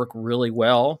would work really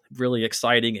well, really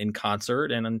exciting in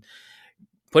concert, and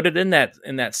put it in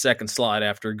that second slot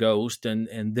after Ghost,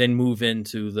 and then move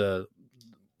into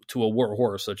to a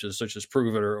war such as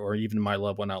Prove It or even My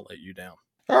Love Will Not Let You Down.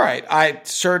 All right. I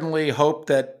certainly hope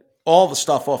that all the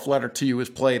stuff off Letter to You is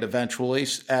played eventually,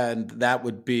 and that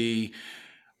would be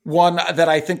one that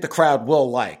I think the crowd will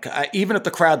like. Even if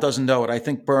the crowd doesn't know it, I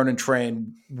think Burning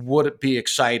Train would be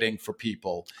exciting for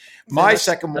people.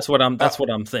 That's what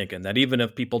I'm thinking, that even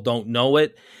if people don't know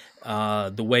it,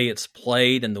 the way it's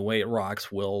played and the way it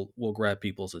rocks will grab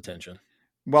people's attention.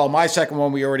 Well, my second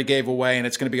one we already gave away, and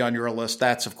it's going to be on your list.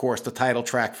 That's, of course, the title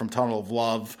track from Tunnel of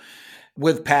Love.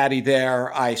 With Patty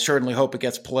there, I certainly hope it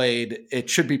gets played. It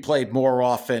should be played more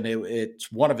often.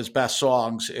 It's one of his best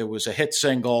songs. It was a hit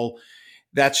single.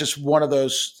 That's just one of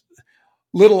those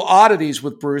little oddities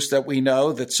with Bruce that we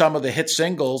know, that some of the hit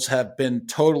singles have been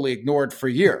totally ignored for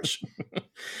years.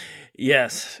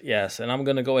 Yes. And I'm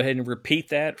going to go ahead and repeat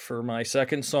that for my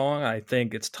second song. I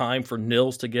think it's time for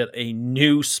Nils to get a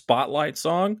new Spotlight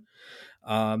song.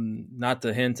 Not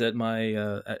to hint at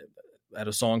at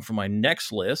a song for my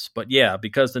next list, but yeah,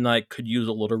 Because the Night could use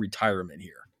a little retirement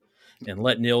here, and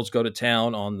let Nils go to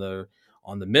town on the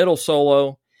middle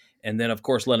solo, and then of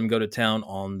course let him go to town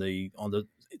on the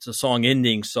it's a song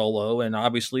ending solo, and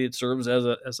obviously it serves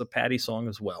as a Patty song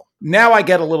as well. Now I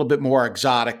get a little bit more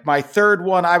exotic. My third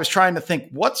one, I was trying to think,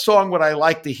 what song would I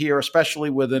like to hear, especially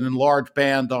with an enlarged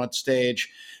band on stage,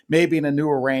 maybe in a new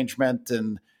arrangement,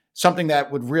 and something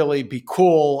that would really be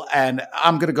cool. And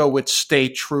I'm going to go with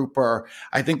State Trooper.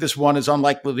 I think this one is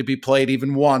unlikely to be played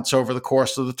even once over the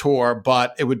course of the tour,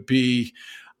 but it would be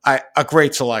a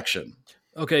great selection.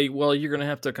 Okay, well, you're going to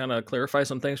have to kind of clarify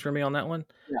some things for me on that one,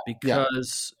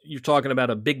 because you're talking about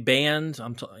a big band,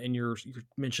 and you're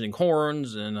mentioning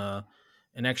horns and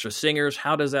extra singers.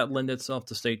 How does that lend itself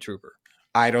to State Trooper?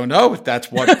 I don't know if that's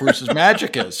what Bruce's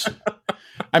magic is.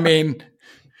 I mean,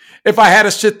 if I had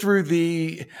to sit through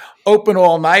the Open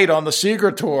All Night on the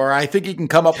Seeger tour, I think he can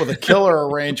come up with a killer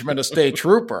arrangement of State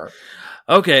Trooper.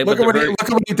 Okay, look at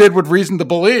what he did with Reason to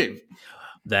Believe.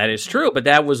 That is true, but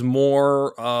that was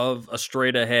more of a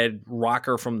straight ahead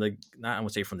rocker from the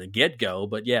get go.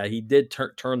 But yeah, he did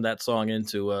turn that song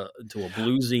into a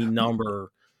bluesy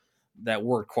number that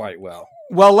worked quite well.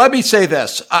 Well, let me say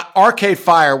this. Arcade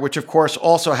Fire, which of course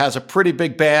also has a pretty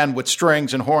big band with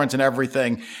strings and horns and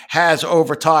everything, has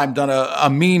over time done a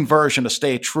mean version of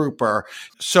State Trooper.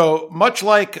 So much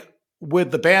like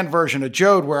with the band version of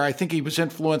Jode, where I think he was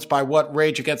influenced by what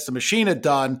Rage Against the Machine had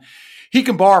done, he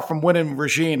can borrow from Winning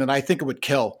Regime, and I think it would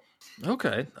kill.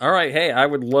 Okay. All right. Hey, I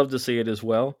would love to see it as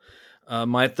well.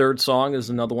 My third song is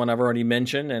another one I've already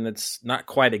mentioned, and it's not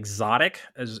quite exotic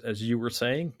as you were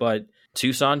saying, but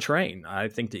Tucson Train. I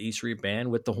think the E Street Band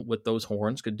with those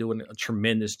horns could do a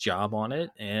tremendous job on it.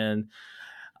 And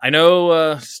I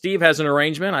know Steve has an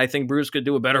arrangement. I think Bruce could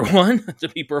do a better one, to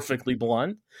be perfectly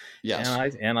blunt.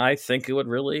 Yes. And I think it would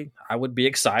really, I would be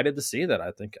excited to see that.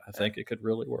 I think it could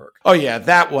really work. Oh, yeah,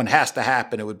 that one has to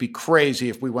happen. It would be crazy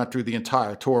if we went through the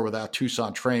entire tour without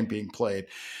Tucson Train being played.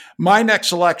 My next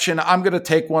selection, I'm going to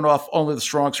take one off Only the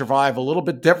Strong Survive, a little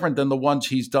bit different than the ones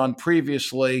he's done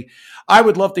previously. I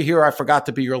would love to hear I Forgot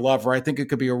to Be Your Lover. I think it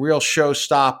could be a real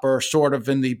showstopper, sort of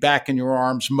in the back in your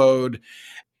arms mode.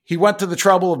 He went to the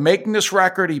trouble of making this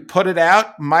record. He put it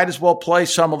out. Might as well play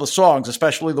some of the songs,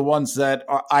 especially the ones that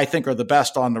I think are the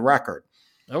best on the record.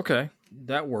 Okay,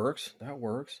 that works.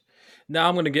 Now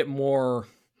I'm going to get more.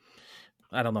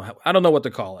 I don't know what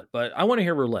to call it, but I want to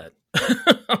hear Roulette.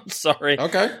 I'm sorry.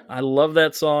 Okay. I love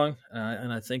that song,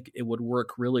 and I think it would work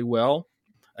really well.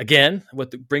 Again,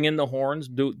 bring in the horns,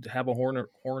 have a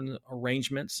horn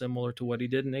arrangement similar to what he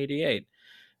did in '88,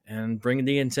 and bring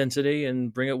the intensity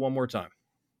and bring it one more time.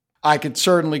 I could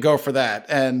certainly go for that.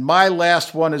 And my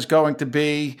last one is going to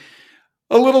be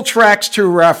a little Tracks 2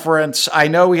 reference. I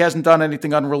know he hasn't done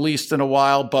anything unreleased in a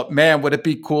while, but man, would it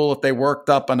be cool if they worked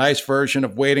up a nice version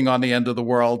of Waiting on the End of the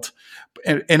World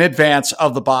in advance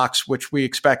of the box, which we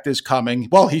expect is coming.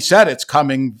 Well, he said it's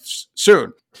coming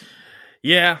soon.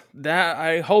 Yeah, that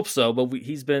I hope so. But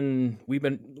we've been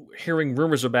hearing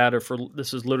rumors about it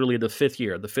this is literally the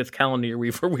fifth calendar year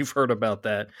we've heard about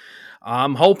that.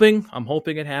 I'm hoping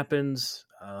it happens.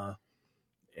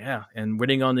 Yeah, and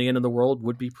Waiting on the End of the World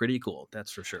would be pretty cool.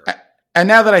 That's for sure. And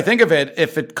now that I think of it,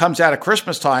 if it comes out at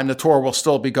Christmas time, the tour will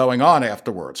still be going on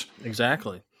afterwards.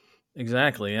 Exactly.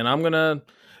 And I'm gonna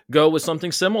go with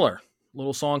something similar. A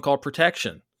little song called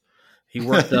Protection. He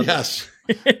worked up. Yes.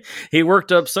 He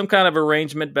worked up some kind of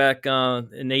arrangement back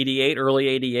in '88, early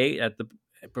 '88,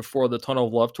 before the Tunnel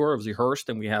of Love tour. It was rehearsed,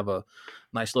 and we have a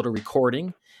nice little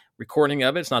recording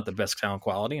of it. It's not the best sound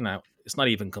quality, and it's not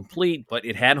even complete, but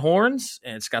it had horns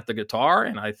and it's got the guitar,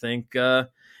 and I think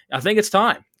it's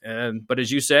time. But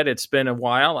as you said, it's been a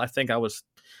while. I think I was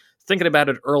thinking about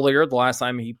it earlier, the last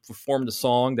time he performed a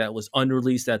song that was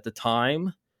unreleased at the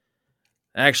time.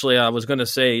 Actually, I was going to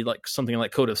say like something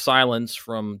like Code of Silence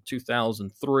from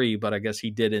 2003, but I guess he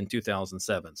did in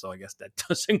 2007. So I guess that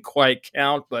doesn't quite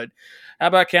count. But how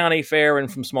about County Fair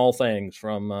and From Small Things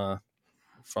from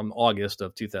August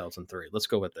of 2003? Let's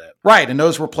go with that. Right, and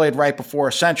those were played right before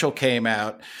Essential came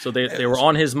out. So they were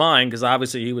on his mind because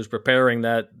obviously he was preparing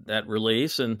that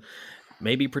release, and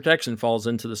maybe Protection falls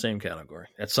into the same category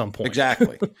at some point.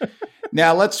 Exactly.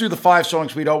 Now, let's do the 5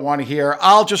 songs we don't want to hear.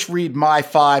 I'll just read my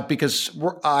 5 because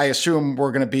I assume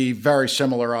we're going to be very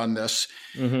similar on this.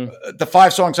 Mm-hmm. The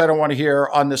 5 songs I don't want to hear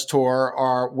on this tour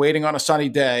are Waiting on a Sunny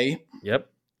Day. Yep.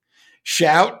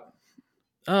 Shout.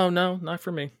 Oh, no, not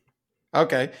for me.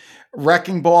 Okay.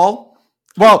 Wrecking Ball.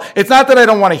 Well, it's not that I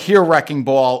don't want to hear Wrecking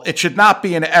Ball. It should not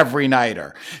be an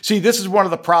every-nighter. See, this is one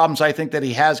of the problems I think that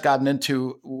he has gotten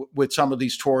into with some of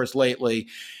these tours lately.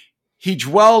 He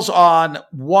dwells on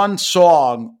one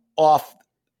song off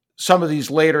some of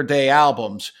these later day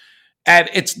albums, and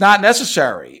it's not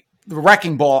necessary. The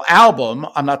Wrecking Ball album,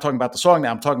 I'm not talking about the song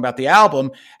now, I'm talking about the album,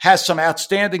 has some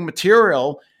outstanding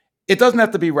material. It doesn't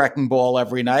have to be Wrecking Ball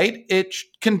every night. It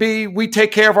can be We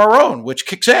Take Care of Our Own, which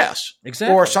kicks ass.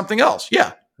 Exactly. Or something else.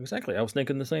 Yeah. Exactly. I was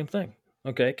thinking the same thing.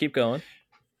 Okay, keep going.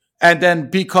 And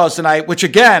then Because the Night, which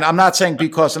again, I'm not saying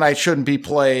Because the Night shouldn't be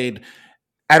played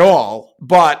at all,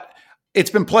 but it's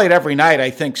been played every night, I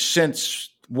think,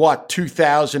 since,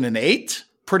 2008?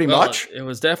 Pretty much? It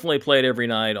was definitely played every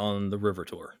night on the River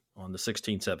Tour, on the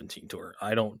 16-17 tour.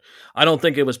 I don't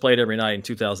think it was played every night in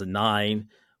 2009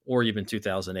 or even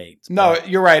 2008. No,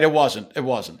 you're right. It wasn't.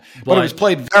 But it was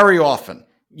played very often.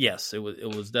 Yes, it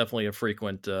was definitely a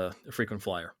frequent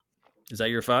flyer. Is that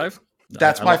your 5?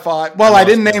 That's my 5. Well, I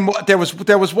didn't name. There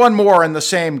was one more in the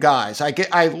same guys.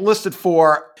 I listed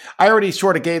 4. I already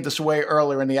sort of gave this away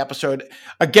earlier in the episode.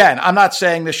 Again, I'm not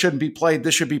saying this shouldn't be played.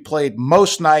 This should be played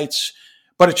most nights,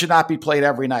 but it should not be played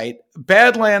every night.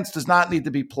 Badlands does not need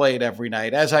to be played every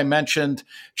night. As I mentioned,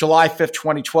 July 5th,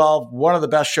 2012, one of the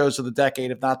best shows of the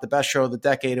decade, if not the best show of the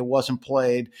decade. It wasn't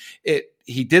played.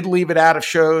 He did leave it out of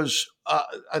shows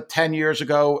 10 years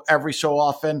ago every so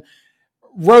often.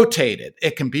 Rotated.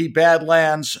 It can be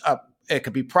Badlands. It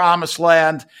could be Promised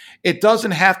Land. It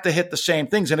doesn't have to hit the same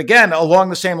things. And again, along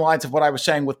the same lines of what I was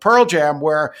saying with Pearl Jam,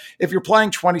 where if you're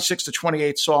playing 26 to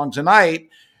 28 songs a night,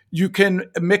 you can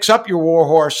mix up your war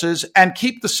horses and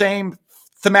keep the same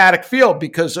thematic feel,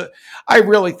 because I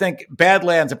really think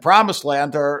Badlands and Promised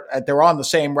Land they're on the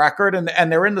same record,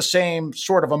 and they're in the same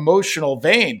sort of emotional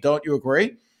vein. Don't you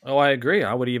agree? Oh, I agree.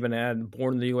 I would even add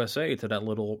Born in the USA to that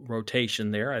little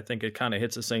rotation there. I think it kind of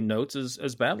hits the same notes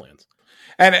as Badlands.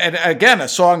 And again,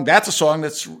 that's a song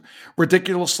that's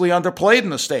ridiculously underplayed in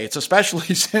the States,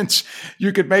 especially since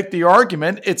you could make the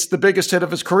argument it's the biggest hit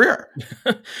of his career.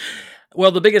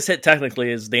 Well, the biggest hit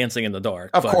technically is Dancing in the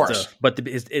Dark. Of course. But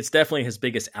it's definitely his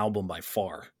biggest album by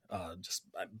far. Just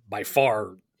by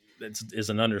far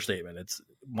is an understatement. It's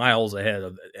miles ahead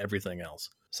of everything else.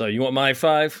 So you want my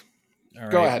 5? All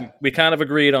right. Go ahead. We kind of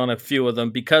agreed on a few of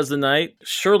them. Because the Night,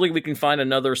 surely we can find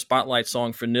another spotlight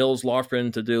song for Nils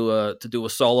Lofgren to do a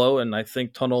solo, and I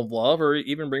think Tunnel of Love, or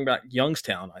even bring back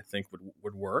Youngstown, I think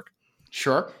would work.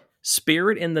 Sure.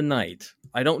 Spirit in the Night.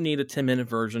 I don't need a 10-minute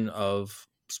version of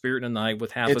Spirit in the Night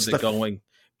with half of it going,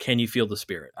 Can You Feel the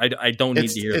Spirit? I don't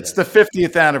need to hear that. It's the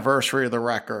 50th anniversary of the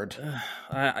record.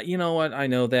 You know what? I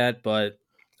know that, but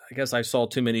I guess I saw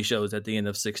too many shows at the end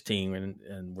of 16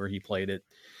 and where he played it.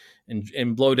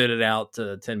 And bloated it out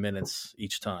to 10 minutes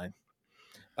each time.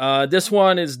 This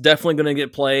one is definitely going to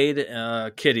get played.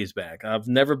 Kitty's Back. I've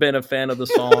never been a fan of the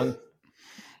song.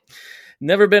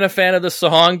 Never been a fan of the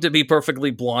song, to be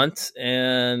perfectly blunt.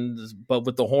 But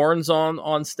with the horns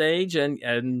on stage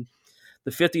and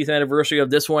the 50th anniversary of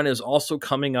this one is also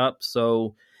coming up,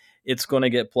 so it's going to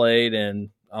get played, and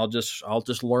I'll just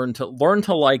learn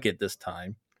to like it this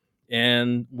time.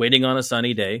 And Waiting on a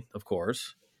Sunny Day, of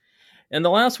course. And the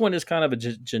last one is kind of a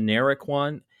generic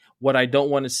one. What I don't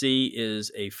want to see is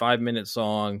a 5-minute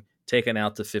song taken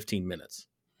out to 15 minutes.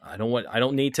 I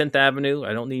don't need 10th Avenue.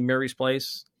 I don't need Mary's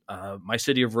Place. My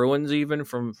City of Ruins, even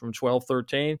from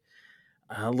 1213.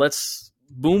 Let's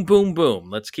boom, boom, boom.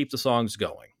 Let's keep the songs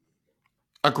going.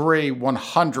 Agree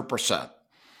 100%.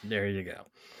 There you go.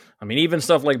 I mean, even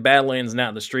stuff like Badlands and Out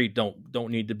in the Street don't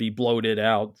need to be bloated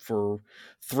out for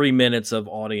 3 minutes of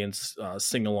audience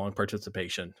sing-along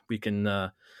participation. We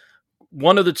can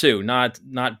one of the two, not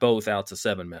both out to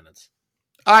 7 minutes.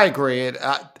 I agree.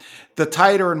 The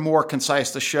tighter and more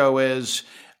concise the show is,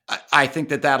 I think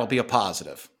that'll be a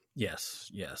positive.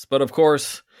 Yes. But of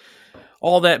course,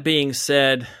 all that being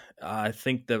said, I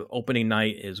think the opening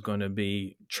night is going to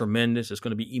be tremendous. It's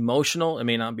going to be emotional. It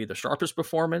may not be the sharpest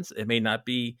performance. It may not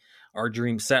be our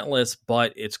dream set list,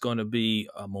 but it's going to be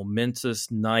a momentous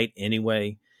night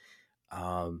anyway.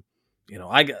 I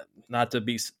got, not to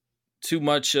be too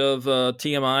much of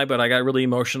TMI, but I got really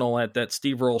emotional at that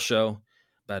Steve Earle show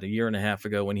about a year and a half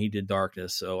ago when he did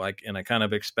Darkness. So I kind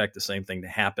of expect the same thing to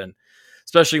happen,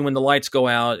 especially when the lights go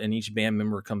out and each band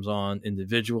member comes on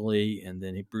individually, and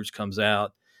then Bruce comes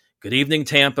out. Good evening,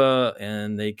 Tampa,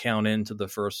 and they count into the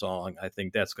first song. I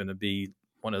think that's going to be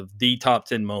one of the top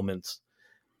 10 moments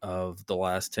of the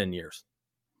last 10 years.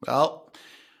 Well,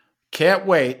 can't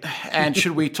wait. And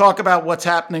should we talk about what's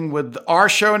happening with our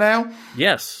show now?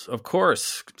 Yes, of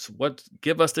course.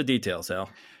 Give us the details, Al.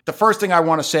 The first thing I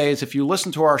want to say is if you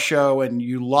listen to our show and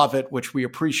you love it, which we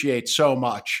appreciate so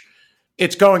much,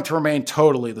 it's going to remain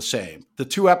totally the same. The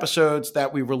 2 episodes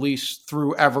that we release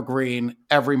through Evergreen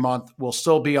every month will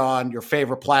still be on your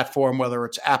favorite platform, whether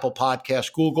it's Apple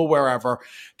Podcasts, Google, wherever.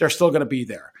 They're still going to be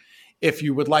there. If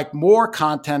you would like more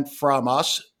content from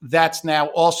us, that's now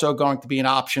also going to be an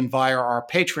option via our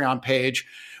Patreon page,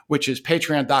 which is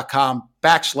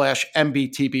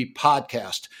patreon.com/NBTB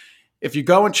podcast. If you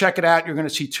go and check it out, you're going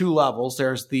to see 2 levels.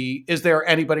 There's the Is There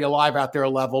Anybody Alive Out There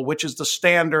level, which is the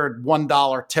standard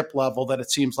 $1 tip level that it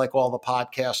seems like all the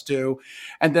podcasts do.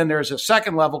 And then there's a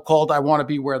second level called I Want to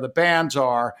Be Where the Bands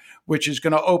Are, which is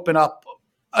going to open up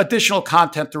additional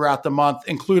content throughout the month,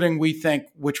 including, we think,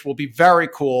 which will be very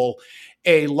cool,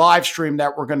 a live stream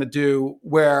that we're going to do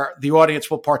where the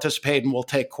audience will participate and we'll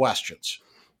take questions.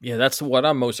 Yeah, that's what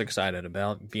I'm most excited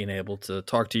about, being able to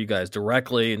talk to you guys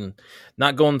directly and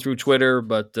not going through Twitter,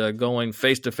 but going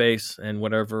face-to-face and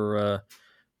whatever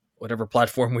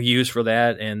platform we use for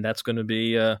that. And that's going to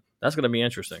be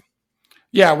interesting.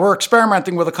 Yeah, we're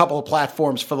experimenting with a couple of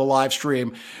platforms for the live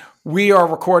stream. We are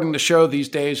recording the show these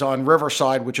days on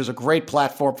Riverside, which is a great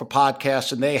platform for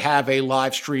podcasts, and they have a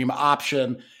live stream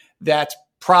option that's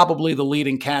probably the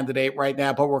leading candidate right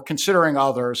now, but we're considering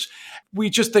others.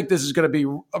 We just think this is going to be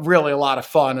really a lot of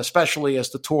fun, especially as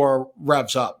the tour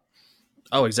revs up.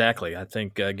 Oh, exactly. I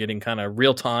think getting kind of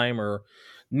real-time or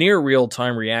near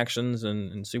real-time reactions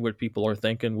and see what people are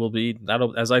thinking will be,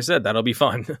 that'll be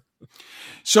fun.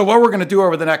 So what we're going to do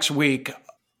over the next week,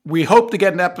 we hope to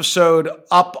get an episode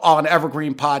up on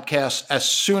Evergreen Podcasts as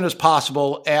soon as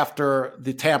possible after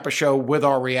the Tampa show with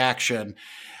our reaction.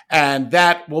 And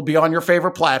that will be on your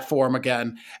favorite platform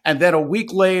again. And then a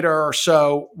week later or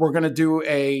so, we're going to do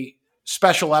a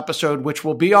special episode, which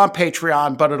will be on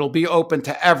Patreon, but it'll be open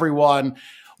to everyone,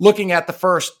 looking at the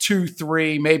first 2,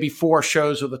 3, maybe 4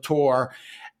 shows of the tour.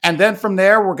 And then from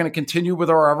there, we're going to continue with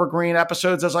our evergreen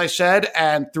episodes, as I said.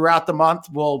 And throughout the month,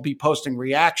 we'll be posting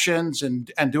reactions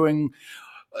and doing,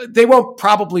 they won't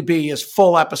probably be as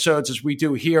full episodes as we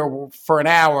do here for an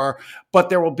hour, but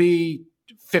there will be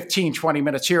 15, 20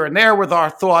 minutes here and there with our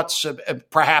thoughts.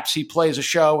 Perhaps he plays a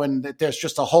show and there's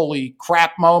just a holy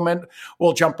crap moment.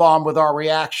 We'll jump on with our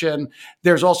reaction.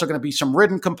 There's also going to be some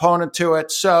written component to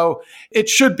it. So it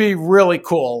should be really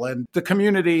cool. And the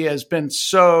community has been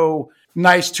so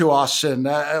nice to us. And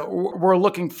we're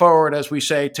looking forward, as we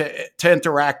say, to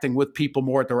interacting with people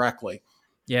more directly.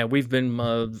 Yeah, we've been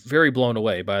very blown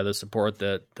away by the support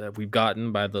that we've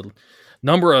gotten, by the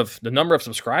number of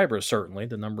subscribers, certainly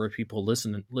the number of people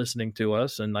listening to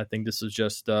us, and I think this is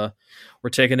just we're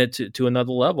taking it to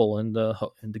another level, and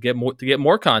to get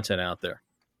more content out there.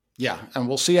 Yeah, and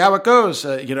we'll see how it goes.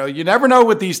 You never know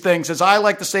with these things. As I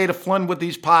like to say to Flynn with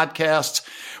these podcasts,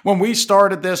 when we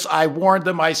started this, I warned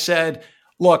them. I said,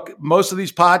 "Look, most of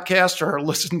these podcasts are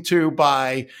listened to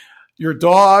by your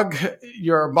dog,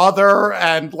 your mother,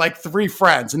 and like 3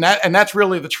 friends. And that's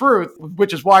really the truth,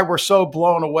 which is why we're so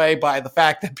blown away by the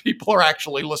fact that people are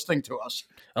actually listening to us."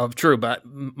 True, but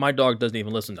my dog doesn't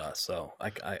even listen to us, so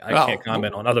I can't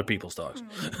comment on other people's dogs.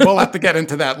 We'll have to get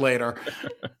into that later.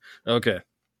 Okay.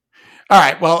 All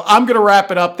right. Well, I'm going to wrap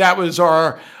it up. That was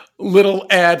our little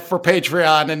ad for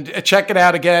Patreon. And check it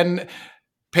out again,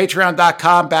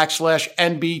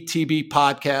 patreon.com/NBTB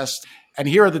podcast. And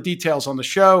here are the details on the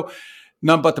show.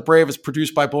 None But the Brave is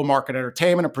produced by Bull Market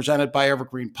Entertainment and presented by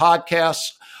Evergreen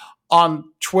Podcasts. On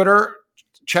Twitter,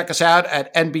 check us out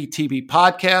at NBTB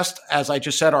Podcast. As I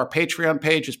just said, our Patreon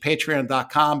page is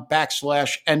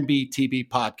patreon.com/NBTB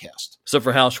Podcast. So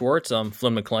for Hal Schwartz, I'm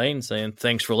Flynn McLean saying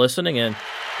thanks for listening, and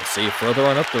we'll see you further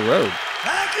on up the road.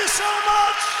 Thank you so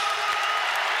much.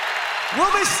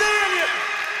 We'll be seeing you.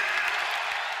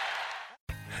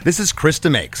 This is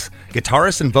Krista Makes,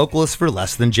 guitarist and vocalist for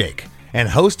Less Than Jake, and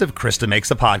host of Krista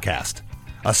Makes a Podcast,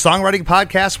 a songwriting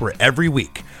podcast where every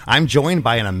week I'm joined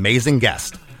by an amazing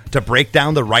guest to break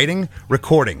down the writing,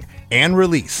 recording, and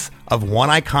release of one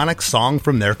iconic song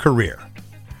from their career.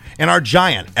 In our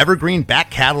giant evergreen back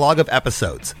catalog of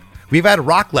episodes, we've had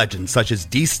rock legends such as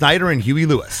Dee Snider and Huey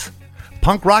Lewis,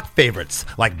 punk rock favorites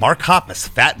like Mark Hoppus,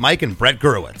 Fat Mike, and Brett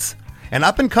Gurewitz, and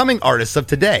up-and-coming artists of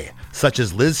today such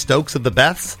as Liz Stokes of the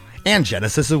Beths and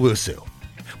Genesis Owusu.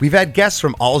 We've had guests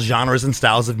from all genres and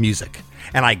styles of music,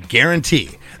 and I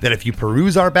guarantee that if you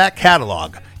peruse our back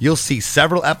catalog, you'll see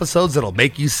several episodes that'll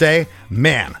make you say,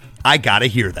 "Man, I gotta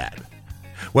hear that."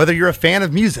 Whether you're a fan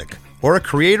of music or a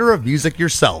creator of music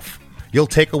yourself, you'll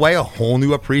take away a whole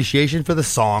new appreciation for the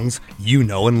songs you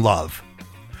know and love.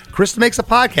 Krista Makes a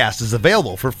Podcast is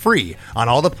available for free on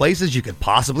all the places you could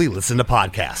possibly listen to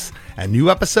podcasts, and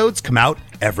new episodes come out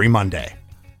every Monday.